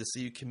 "Well, good to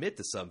see you commit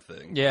to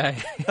something." Yeah.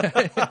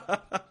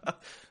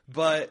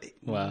 But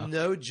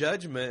no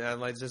judgment.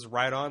 I'm just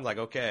right on. Like,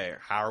 okay,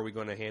 how are we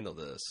going to handle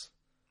this?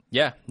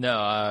 Yeah. No.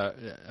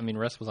 I mean,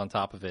 Russ was on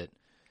top of it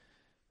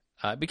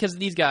because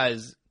these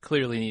guys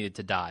clearly needed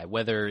to die,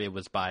 whether it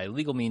was by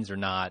legal means or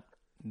not.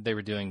 They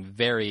were doing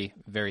very,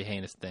 very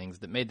heinous things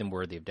that made them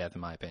worthy of death,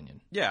 in my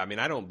opinion. Yeah, I mean,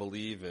 I don't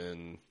believe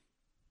in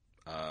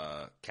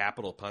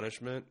capital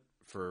punishment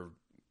for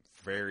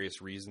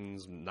various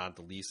reasons, not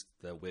the least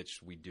of which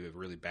we do a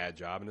really bad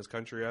job in this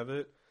country of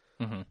it.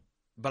 Mm-hmm.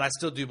 But I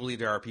still do believe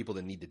there are people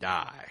that need to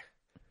die.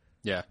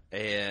 Yeah,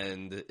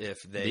 and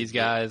if these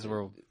guys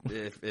were,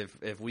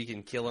 if we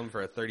can kill them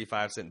for a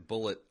 35-cent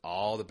bullet,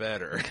 all the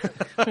better.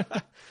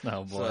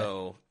 Oh boy!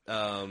 So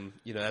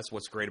that's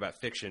what's great about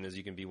fiction is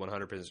you can be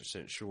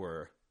 100%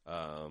 sure.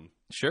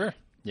 Sure.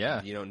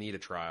 Yeah. You don't need a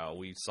trial.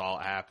 We saw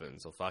it happen,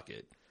 so fuck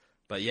it.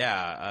 But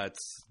yeah,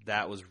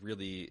 that was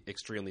really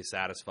extremely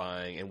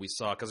satisfying, and we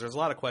saw because there's a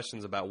lot of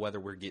questions about whether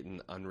we're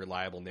getting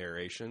unreliable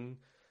narration.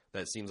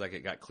 That seems like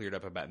it got cleared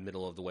up about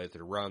middle of the way through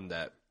the run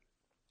that.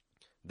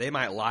 They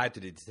might lie to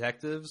the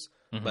detectives,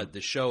 but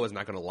the show is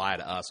not going to lie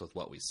to us with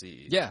what we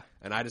see. Yeah.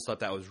 And I just thought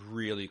that was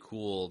really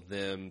cool,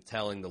 them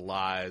telling the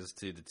lies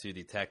to the two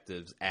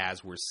detectives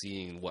as we're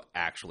seeing what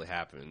actually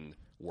happened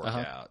work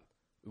out.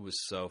 It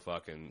was so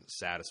fucking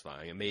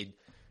satisfying.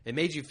 It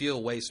made you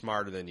feel way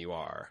smarter than you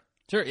are.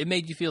 Sure, it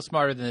made you feel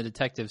smarter than the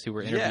detectives who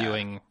were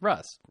interviewing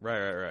Russ.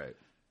 Right.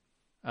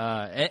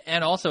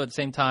 And also at the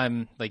same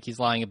time, like he's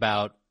lying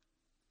about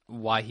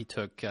why he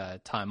took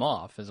time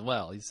off as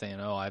well. He's saying,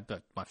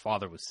 my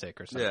father was sick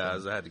or something. Yeah,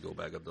 I had to go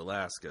back up to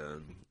Alaska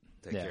and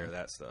take care of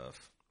that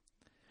stuff.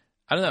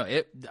 I don't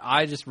know.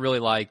 I just really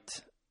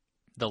liked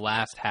the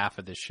last half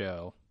of the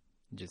show.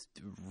 Just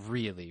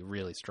really,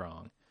 really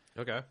strong.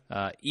 Okay.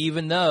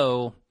 Even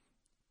though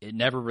it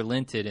never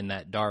relented in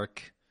that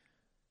dark,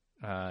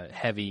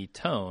 heavy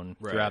tone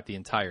throughout the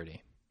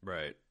entirety.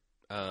 Right.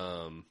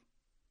 The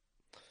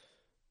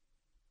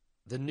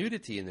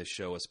nudity in this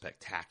show is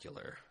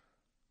spectacular.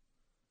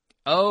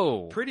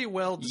 Oh. Pretty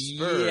well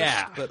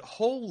dispersed, but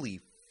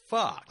holy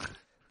fuck.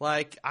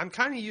 Like, I'm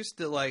kind of used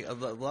to, like, a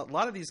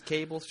lot of these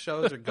cable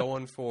shows are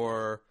going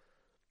for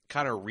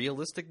kind of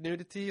realistic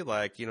nudity.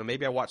 Like,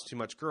 maybe I watch too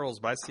much girls,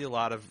 but I see a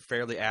lot of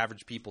fairly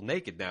average people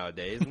naked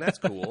nowadays, and that's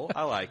cool.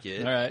 I like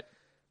it. All right.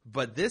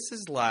 But this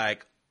is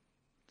like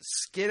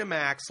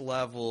Skinamax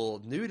level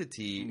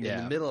nudity in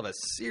the middle of a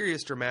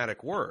serious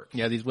dramatic work.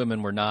 Yeah, these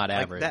women were not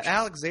average. That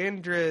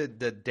Alexandra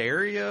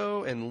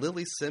Daddario and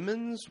Lily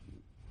Simmons...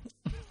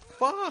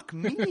 Fuck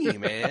me,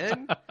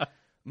 man.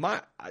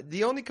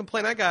 The only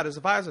complaint I got is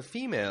if I was a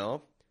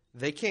female,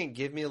 they can't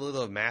give me a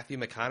little of Matthew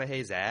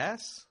McConaughey's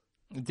ass.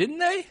 Didn't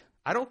they?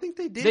 I don't think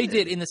they did. They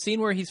did in the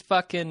scene where he's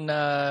fucking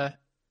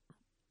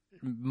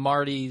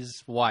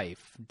Marty's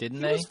wife,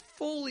 didn't they? He was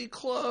fully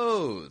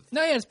clothed.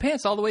 No, he had his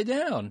pants all the way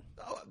down.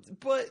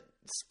 But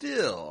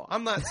still,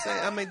 I'm not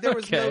saying. I mean, there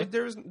was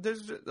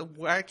there's.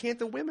 Why can't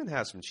the women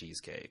have some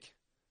cheesecake?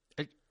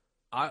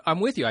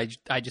 I'm with you.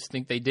 I just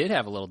think they did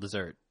have a little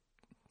dessert.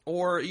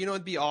 Or,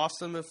 it'd be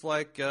awesome if,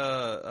 like,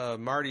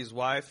 Marty's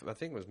wife, I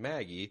think it was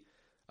Maggie,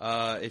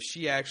 if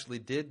she actually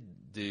did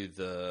do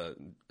the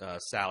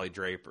Sally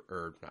Draper,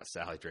 or not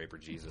Sally Draper,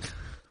 Jesus.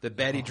 The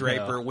Betty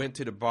Draper went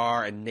to the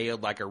bar and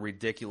nailed, like, a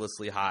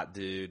ridiculously hot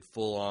dude,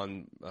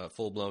 full-blown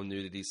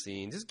nudity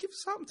scene. Just give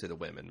something to the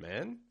women,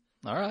 man.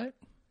 All right.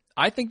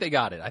 I think they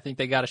got it. I think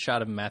they got a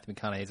shot of Matthew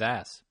McConaughey's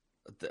ass.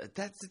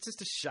 That's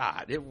just a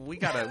shot. We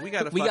got a We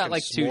fucking got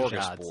like 2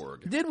 shots.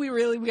 smorgasbord. Did we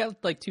really? We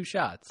got like 2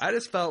 shots. I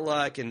just felt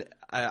like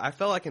I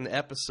felt like an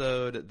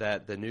episode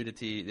that the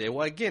nudity.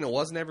 Well, again, it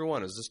wasn't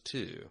everyone. It was just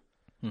 2,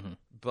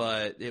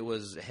 but it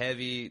was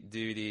heavy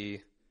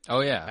duty.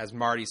 Oh yeah, As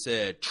Marty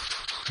said,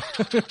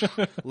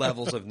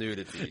 levels of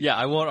nudity. yeah.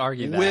 I won't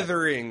argue that.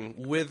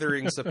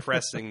 Withering,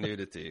 suppressing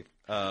nudity.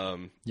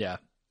 Yeah.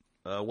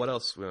 What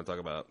else we want to talk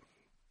about?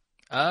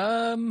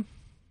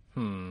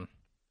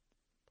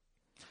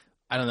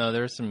 I don't know.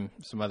 There's some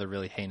other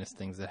really heinous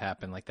things that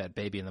happened, like that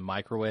baby in the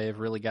microwave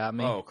really got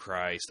me. Oh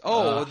Christ!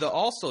 Oh,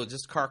 also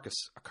just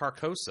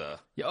Carcosa.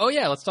 Oh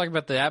yeah, let's talk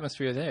about the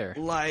atmosphere there.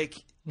 Like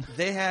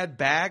they had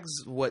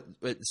bags, what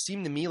it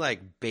seemed to me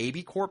like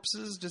baby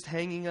corpses, just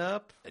hanging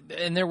up.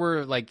 And there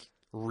were like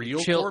Real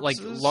like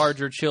corpses?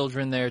 larger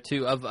children there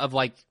too, of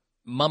like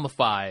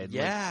mummified.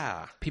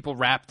 Yeah. Like, people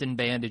wrapped in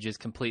bandages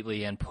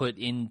completely and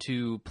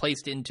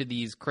placed into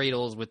these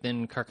cradles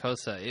within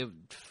Carcosa. It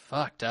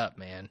fucked up,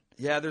 man.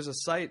 Yeah, there's a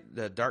site,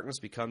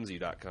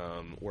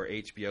 darknessbecomesYou.com, where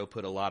HBO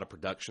put a lot of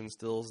production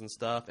stills and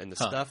stuff, and the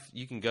stuff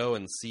you can go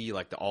and see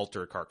like the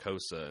altar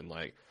Carcosa and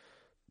like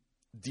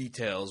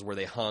details where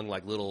they hung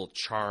like little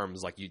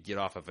charms like you'd get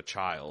off of a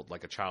child,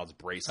 like a child's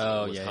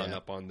bracelet was hung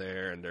up on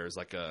there, and there's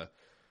like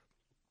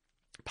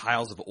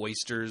piles of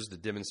oysters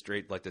that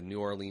demonstrate like the New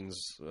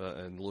Orleans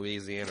and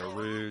Louisiana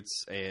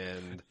roots,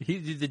 and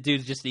The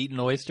dude's just eating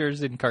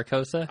oysters in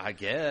Carcosa. I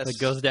guess Like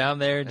goes down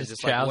there and just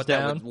chows like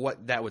down.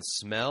 what that would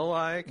smell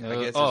like.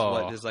 I guess is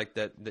what is like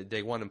that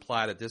they want to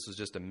imply that this was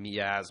just a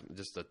miasma,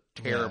 just a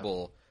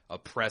terrible,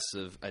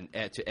 oppressive, and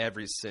to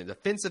every sense,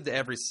 offensive to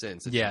every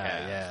sense. That you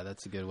have. Yeah,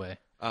 that's a good way.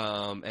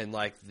 And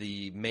like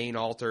the main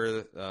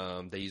altar,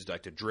 they used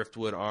like the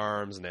driftwood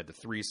arms and they had the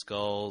 3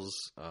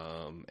 skulls.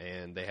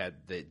 And they had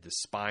the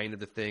spine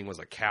of the thing was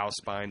a cow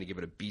spine to give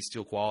it a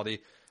bestial quality.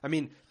 I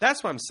mean,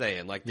 that's what I'm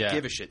saying. Like the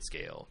give a shit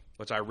scale,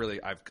 which I'm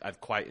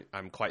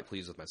quite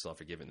pleased with myself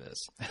for giving this.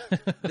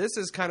 This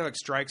is kind of like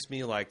strikes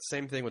me like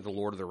same thing with the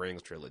Lord of the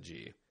Rings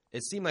trilogy.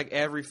 It seemed like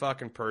every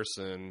fucking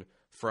person,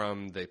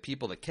 from the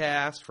people that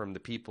cast, from the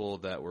people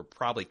that were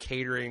probably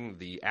catering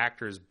the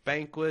actors'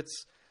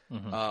 banquets,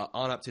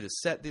 on up to the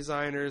set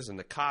designers and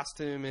the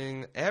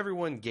costuming,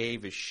 everyone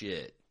gave a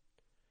shit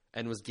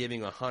and was giving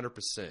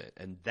 100%,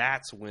 and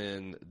that's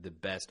when the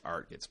best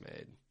art gets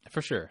made.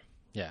 For sure,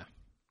 yeah.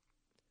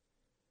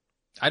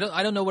 I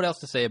don't know what else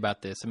to say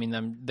about this. I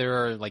mean,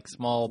 there are like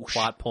small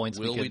plot points.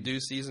 Will we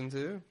do season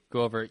 2?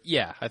 Go over?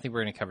 Yeah, I think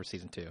we're going to cover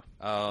season 2.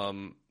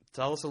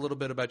 Tell us a little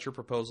bit about your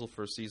proposal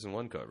for season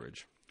 1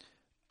 coverage.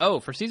 Oh,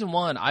 for season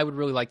 1, I would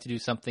really like to do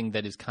something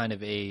that is kind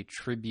of a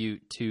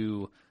tribute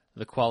to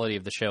the quality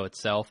of the show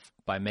itself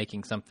by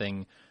making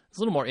something that's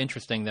a little more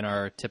interesting than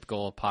our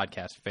typical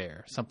podcast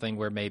fare. Something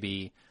where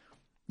maybe,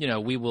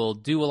 we will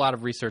do a lot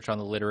of research on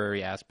the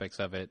literary aspects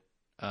of it.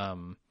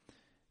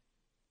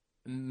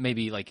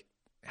 Maybe like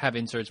have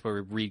inserts where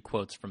we read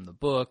quotes from the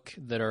book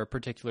that are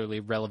particularly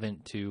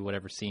relevant to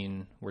whatever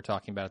scene we're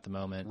talking about at the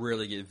moment.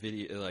 Really get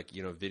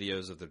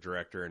videos of the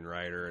director and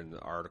writer and the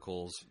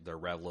articles that are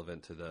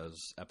relevant to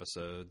those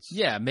episodes.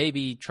 Yeah,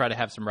 maybe try to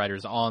have some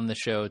writers on the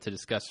show to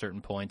discuss certain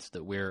points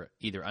that we're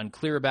either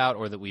unclear about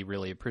or that we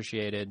really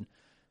appreciated.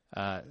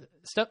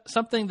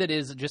 Something that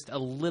is just a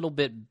little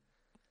bit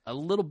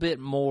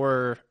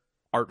more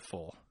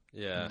artful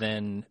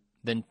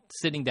than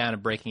sitting down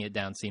and breaking it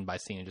down scene by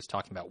scene and just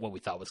talking about what we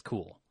thought was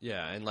cool.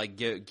 Yeah, and like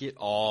get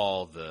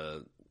all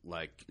the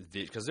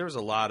because there was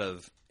a lot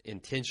of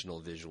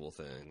intentional visual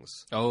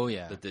things. Oh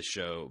yeah, that this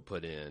show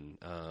put in.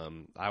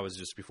 I was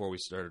just before we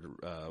started.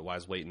 While I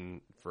was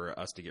waiting for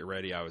us to get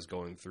ready, I was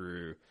going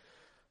through.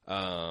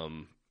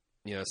 Some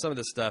of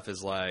this stuff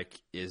is like,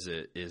 is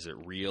it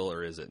real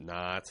or is it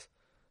not?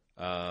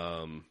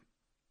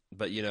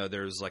 But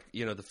there's like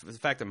the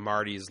fact that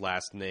Marty's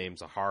last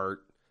name's a Hart.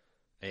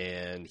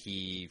 And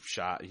he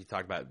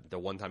talked about the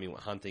one time he went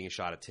hunting, he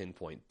shot a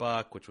 10-point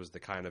buck, which was the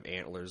kind of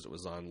antlers that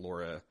was on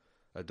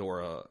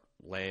Adora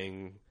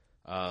Lang.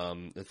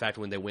 In fact,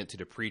 when they went to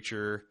the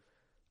preacher,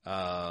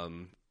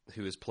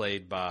 who is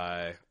played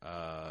by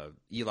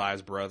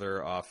Eli's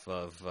brother off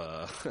of,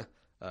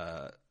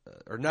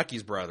 or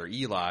Nucky's brother,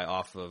 Eli,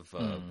 off of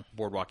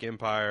Boardwalk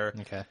Empire.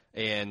 Okay.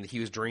 And he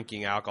was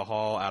drinking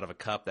alcohol out of a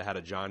cup that had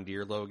a John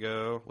Deere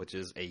logo, which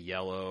is a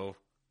yellow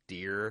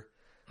deer.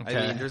 Okay.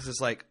 I mean, there's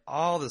this like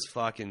all this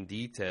fucking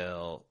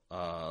detail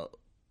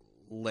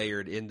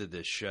layered into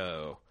this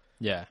show.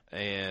 Yeah.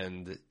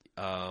 And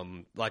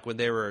like when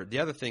the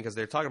other thing, because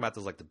they're talking about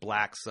this like the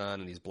black sun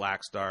and these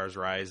black stars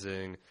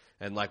rising,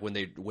 and like when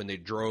they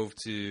drove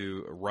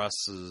to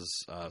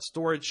Russ's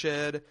storage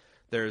shed,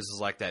 there's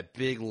like that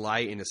big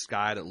light in the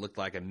sky that looked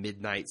like a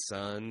midnight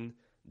sun.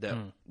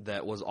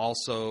 That was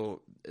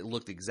also, it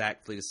looked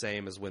exactly the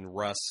same as when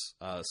Russ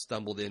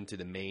stumbled into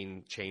the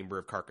main chamber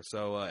of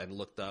Carcosa and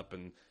looked up,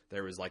 and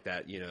there was like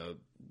that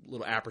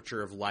little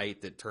aperture of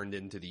light that turned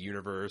into the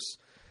universe.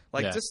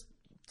 Like just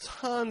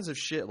tons of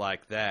shit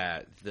like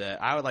that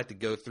I would like to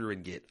go through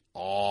and get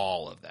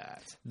all of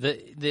that.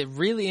 The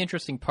really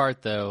interesting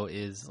part, though,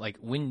 is like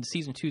when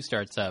season 2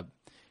 starts up,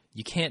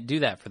 you can't do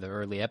that for the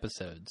early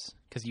episodes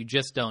because you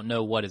just don't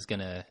know what is going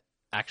to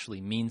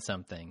actually mean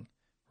something,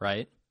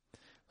 right?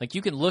 Like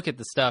you can look at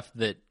the stuff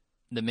that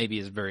maybe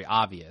is very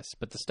obvious,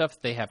 but the stuff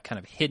they have kind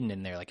of hidden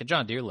in there, like a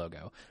John Deere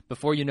logo,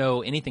 before you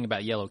know anything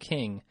about Yellow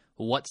King,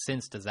 what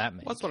sense does that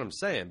make? Well, that's what I'm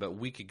saying. But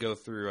we could go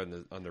through on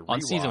the rewatch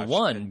on season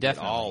 1, and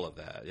definitely get all of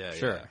that. Yeah,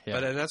 sure. Yeah. Yeah.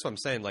 But and that's what I'm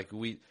saying. Like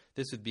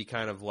this would be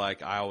kind of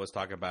like I always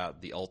talk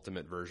about the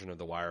ultimate version of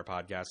the Wire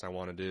podcast I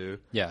want to do.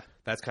 Yeah,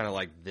 that's kind of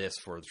like this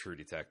for True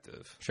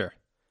Detective. Sure.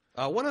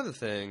 One other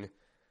thing.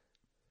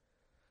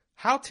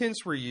 How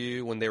tense were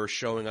you when they were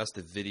showing us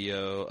the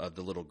video of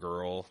the little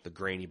girl, the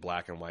grainy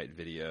black and white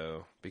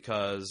video?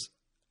 Because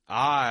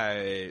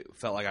I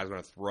felt like I was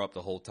going to throw up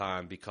the whole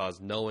time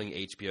because knowing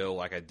HBO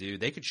like I do,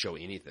 they could show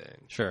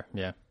anything. Sure,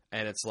 yeah.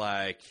 And it's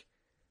like,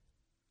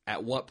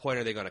 at what point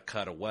are they going to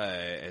cut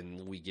away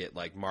and we get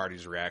like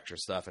Marty's reaction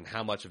stuff and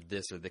how much of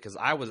this because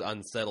I was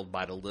unsettled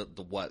by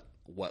what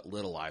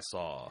little I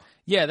saw.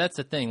 Yeah, that's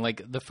the thing.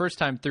 Like the first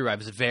time through, I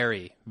was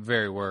very,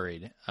 very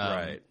worried.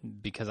 Right.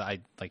 Because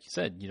like you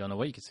said, you don't know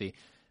what you can see.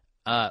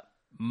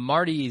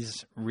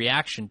 Marty's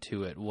reaction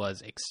to it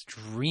was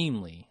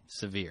extremely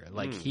severe.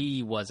 Like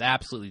he was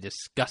absolutely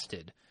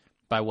disgusted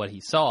by what he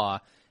saw.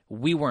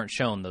 We weren't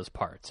shown those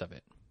parts of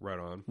it. Right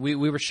on. We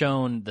were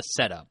shown the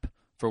setup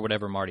for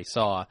whatever Marty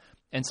saw.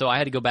 And so I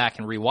had to go back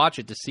and rewatch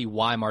it to see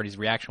why Marty's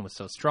reaction was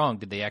so strong.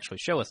 Did they actually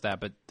show us that?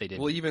 But they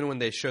didn't. Well, even when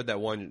they showed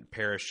that one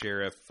Paris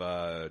Sheriff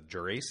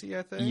Geraci,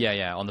 I think.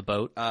 Yeah, on the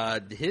boat.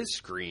 His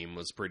scream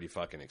was pretty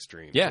fucking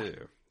extreme, yeah.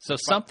 too. So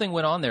something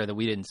went on there that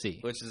we didn't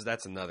see.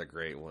 That's another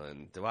great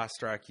one. Do I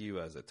strike you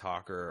as a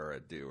talker or a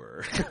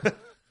doer?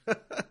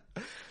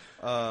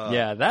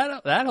 Yeah,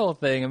 that whole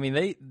thing. I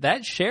mean,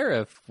 that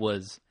sheriff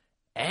was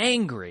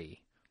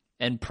angry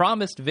and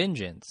promised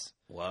vengeance.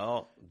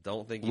 Well,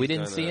 don't think we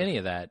didn't see any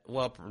of that.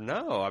 Well,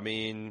 no, I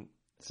mean,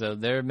 so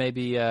there may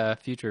be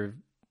future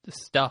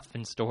stuff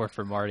in store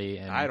for Marty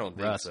and I don't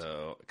Rust. think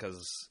so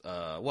because,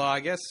 I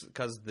guess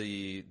because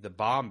the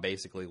bomb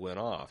basically went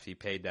off. He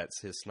paid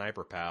his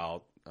sniper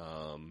pal,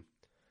 to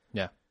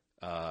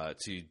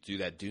do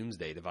that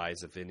doomsday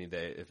device if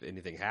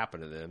anything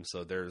happened to them.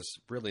 So there's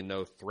really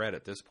no threat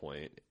at this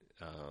point.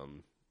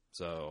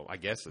 So I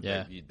guess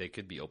they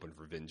could be open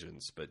for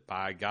vengeance, but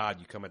by God,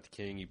 you come at the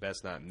king, you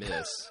best not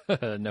miss.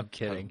 No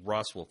kidding.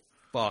 Russ will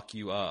fuck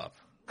you up.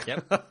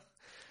 Yep.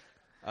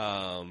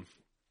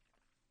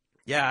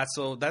 Yeah,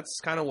 so that's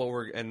kind of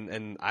what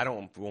and I'm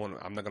not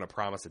going to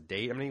promise a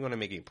date. I'm not even going to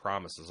make any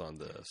promises on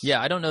this.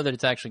 Yeah, I don't know that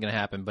it's actually going to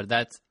happen, but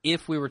that's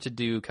if we were to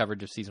do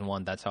coverage of season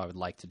 1, that's how I would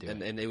like to do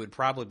it. And it would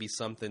probably be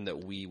something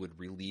that we would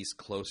release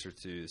closer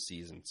to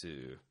season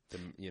 2.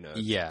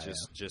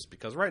 Just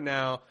because right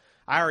now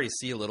I already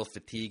see a little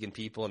fatigue in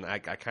people, and I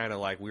kind of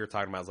like we were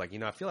talking about. I was like,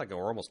 I feel like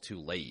we're almost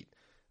too late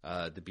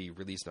to be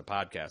releasing a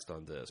podcast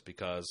on this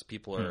because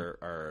people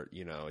are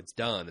it's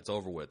done, it's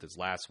over with, it's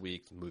last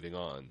week, moving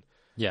on.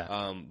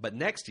 Yeah. But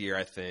next year,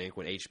 I think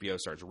when HBO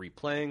starts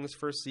replaying this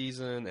first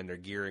season and they're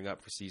gearing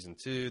up for season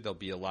 2, there'll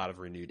be a lot of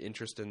renewed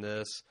interest in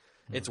this.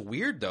 It's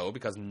weird though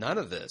because none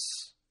of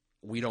this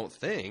we don't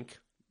think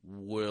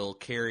will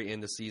carry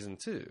into season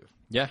 2.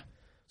 Yeah.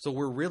 So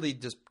we're really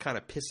just kind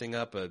of pissing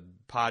up a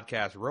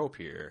podcast rope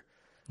here.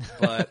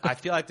 But I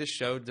feel like this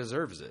show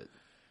deserves it.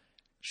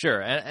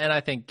 Sure. And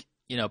I think,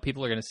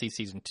 people are going to see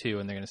season 2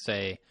 and they're going to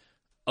say,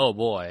 oh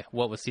boy,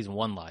 what was season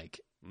 1 like?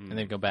 And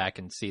then go back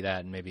and see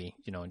that and maybe,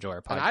 enjoy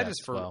our podcast.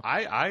 And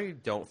I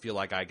don't feel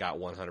like I got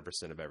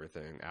 100% of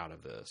everything out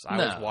of this. I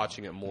was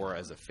watching it more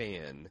as a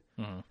fan.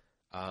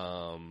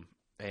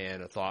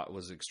 And I thought it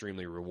was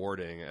extremely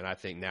rewarding. And I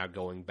think now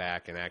going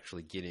back and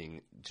actually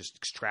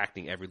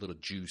extracting every little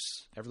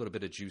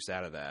bit of juice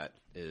out of that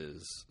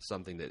is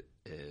something that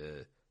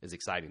is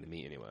exciting to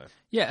me anyway.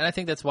 Yeah, and I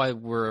think that's why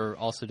we're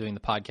also doing the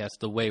podcast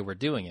the way we're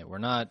doing it. We're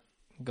not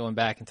going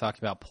back and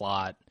talking about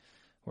plot.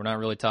 We're not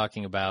really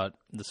talking about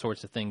the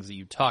sorts of things that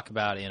you talk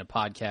about in a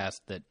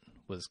podcast that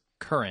was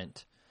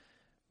current.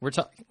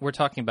 We're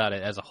talking about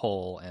it as a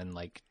whole and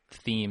like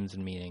themes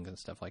and meanings and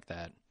stuff like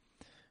that.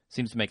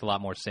 Seems to make a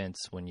lot more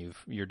sense when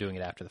you're doing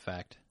it after the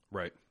fact.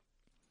 Right.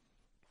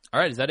 All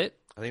right, is that it?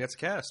 I think that's a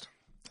cast.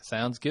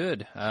 Sounds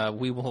good.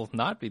 We will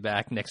not be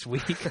back next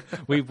week.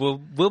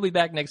 We'll be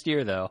back next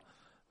year though.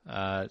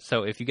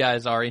 So if you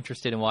guys are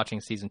interested in watching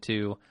season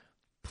 2,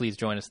 please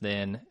join us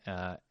then.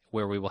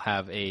 Where we will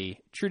have a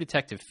True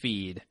Detective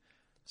feed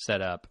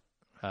set up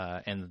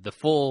and the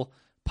full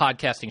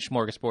podcasting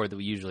smorgasbord that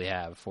we usually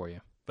have for you.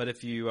 But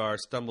if you are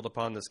stumbled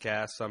upon this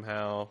cast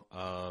somehow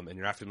and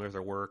you're not familiar with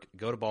our work,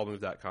 go to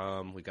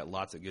baldmove.com. We've got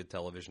lots of good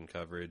television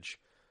coverage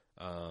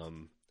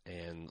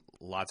and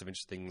lots of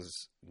interesting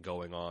things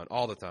going on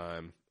all the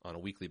time on a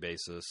weekly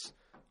basis.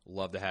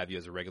 Love to have you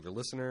as a regular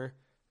listener,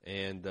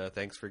 and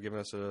thanks for giving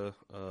us a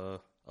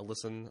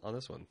listen on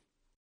this one.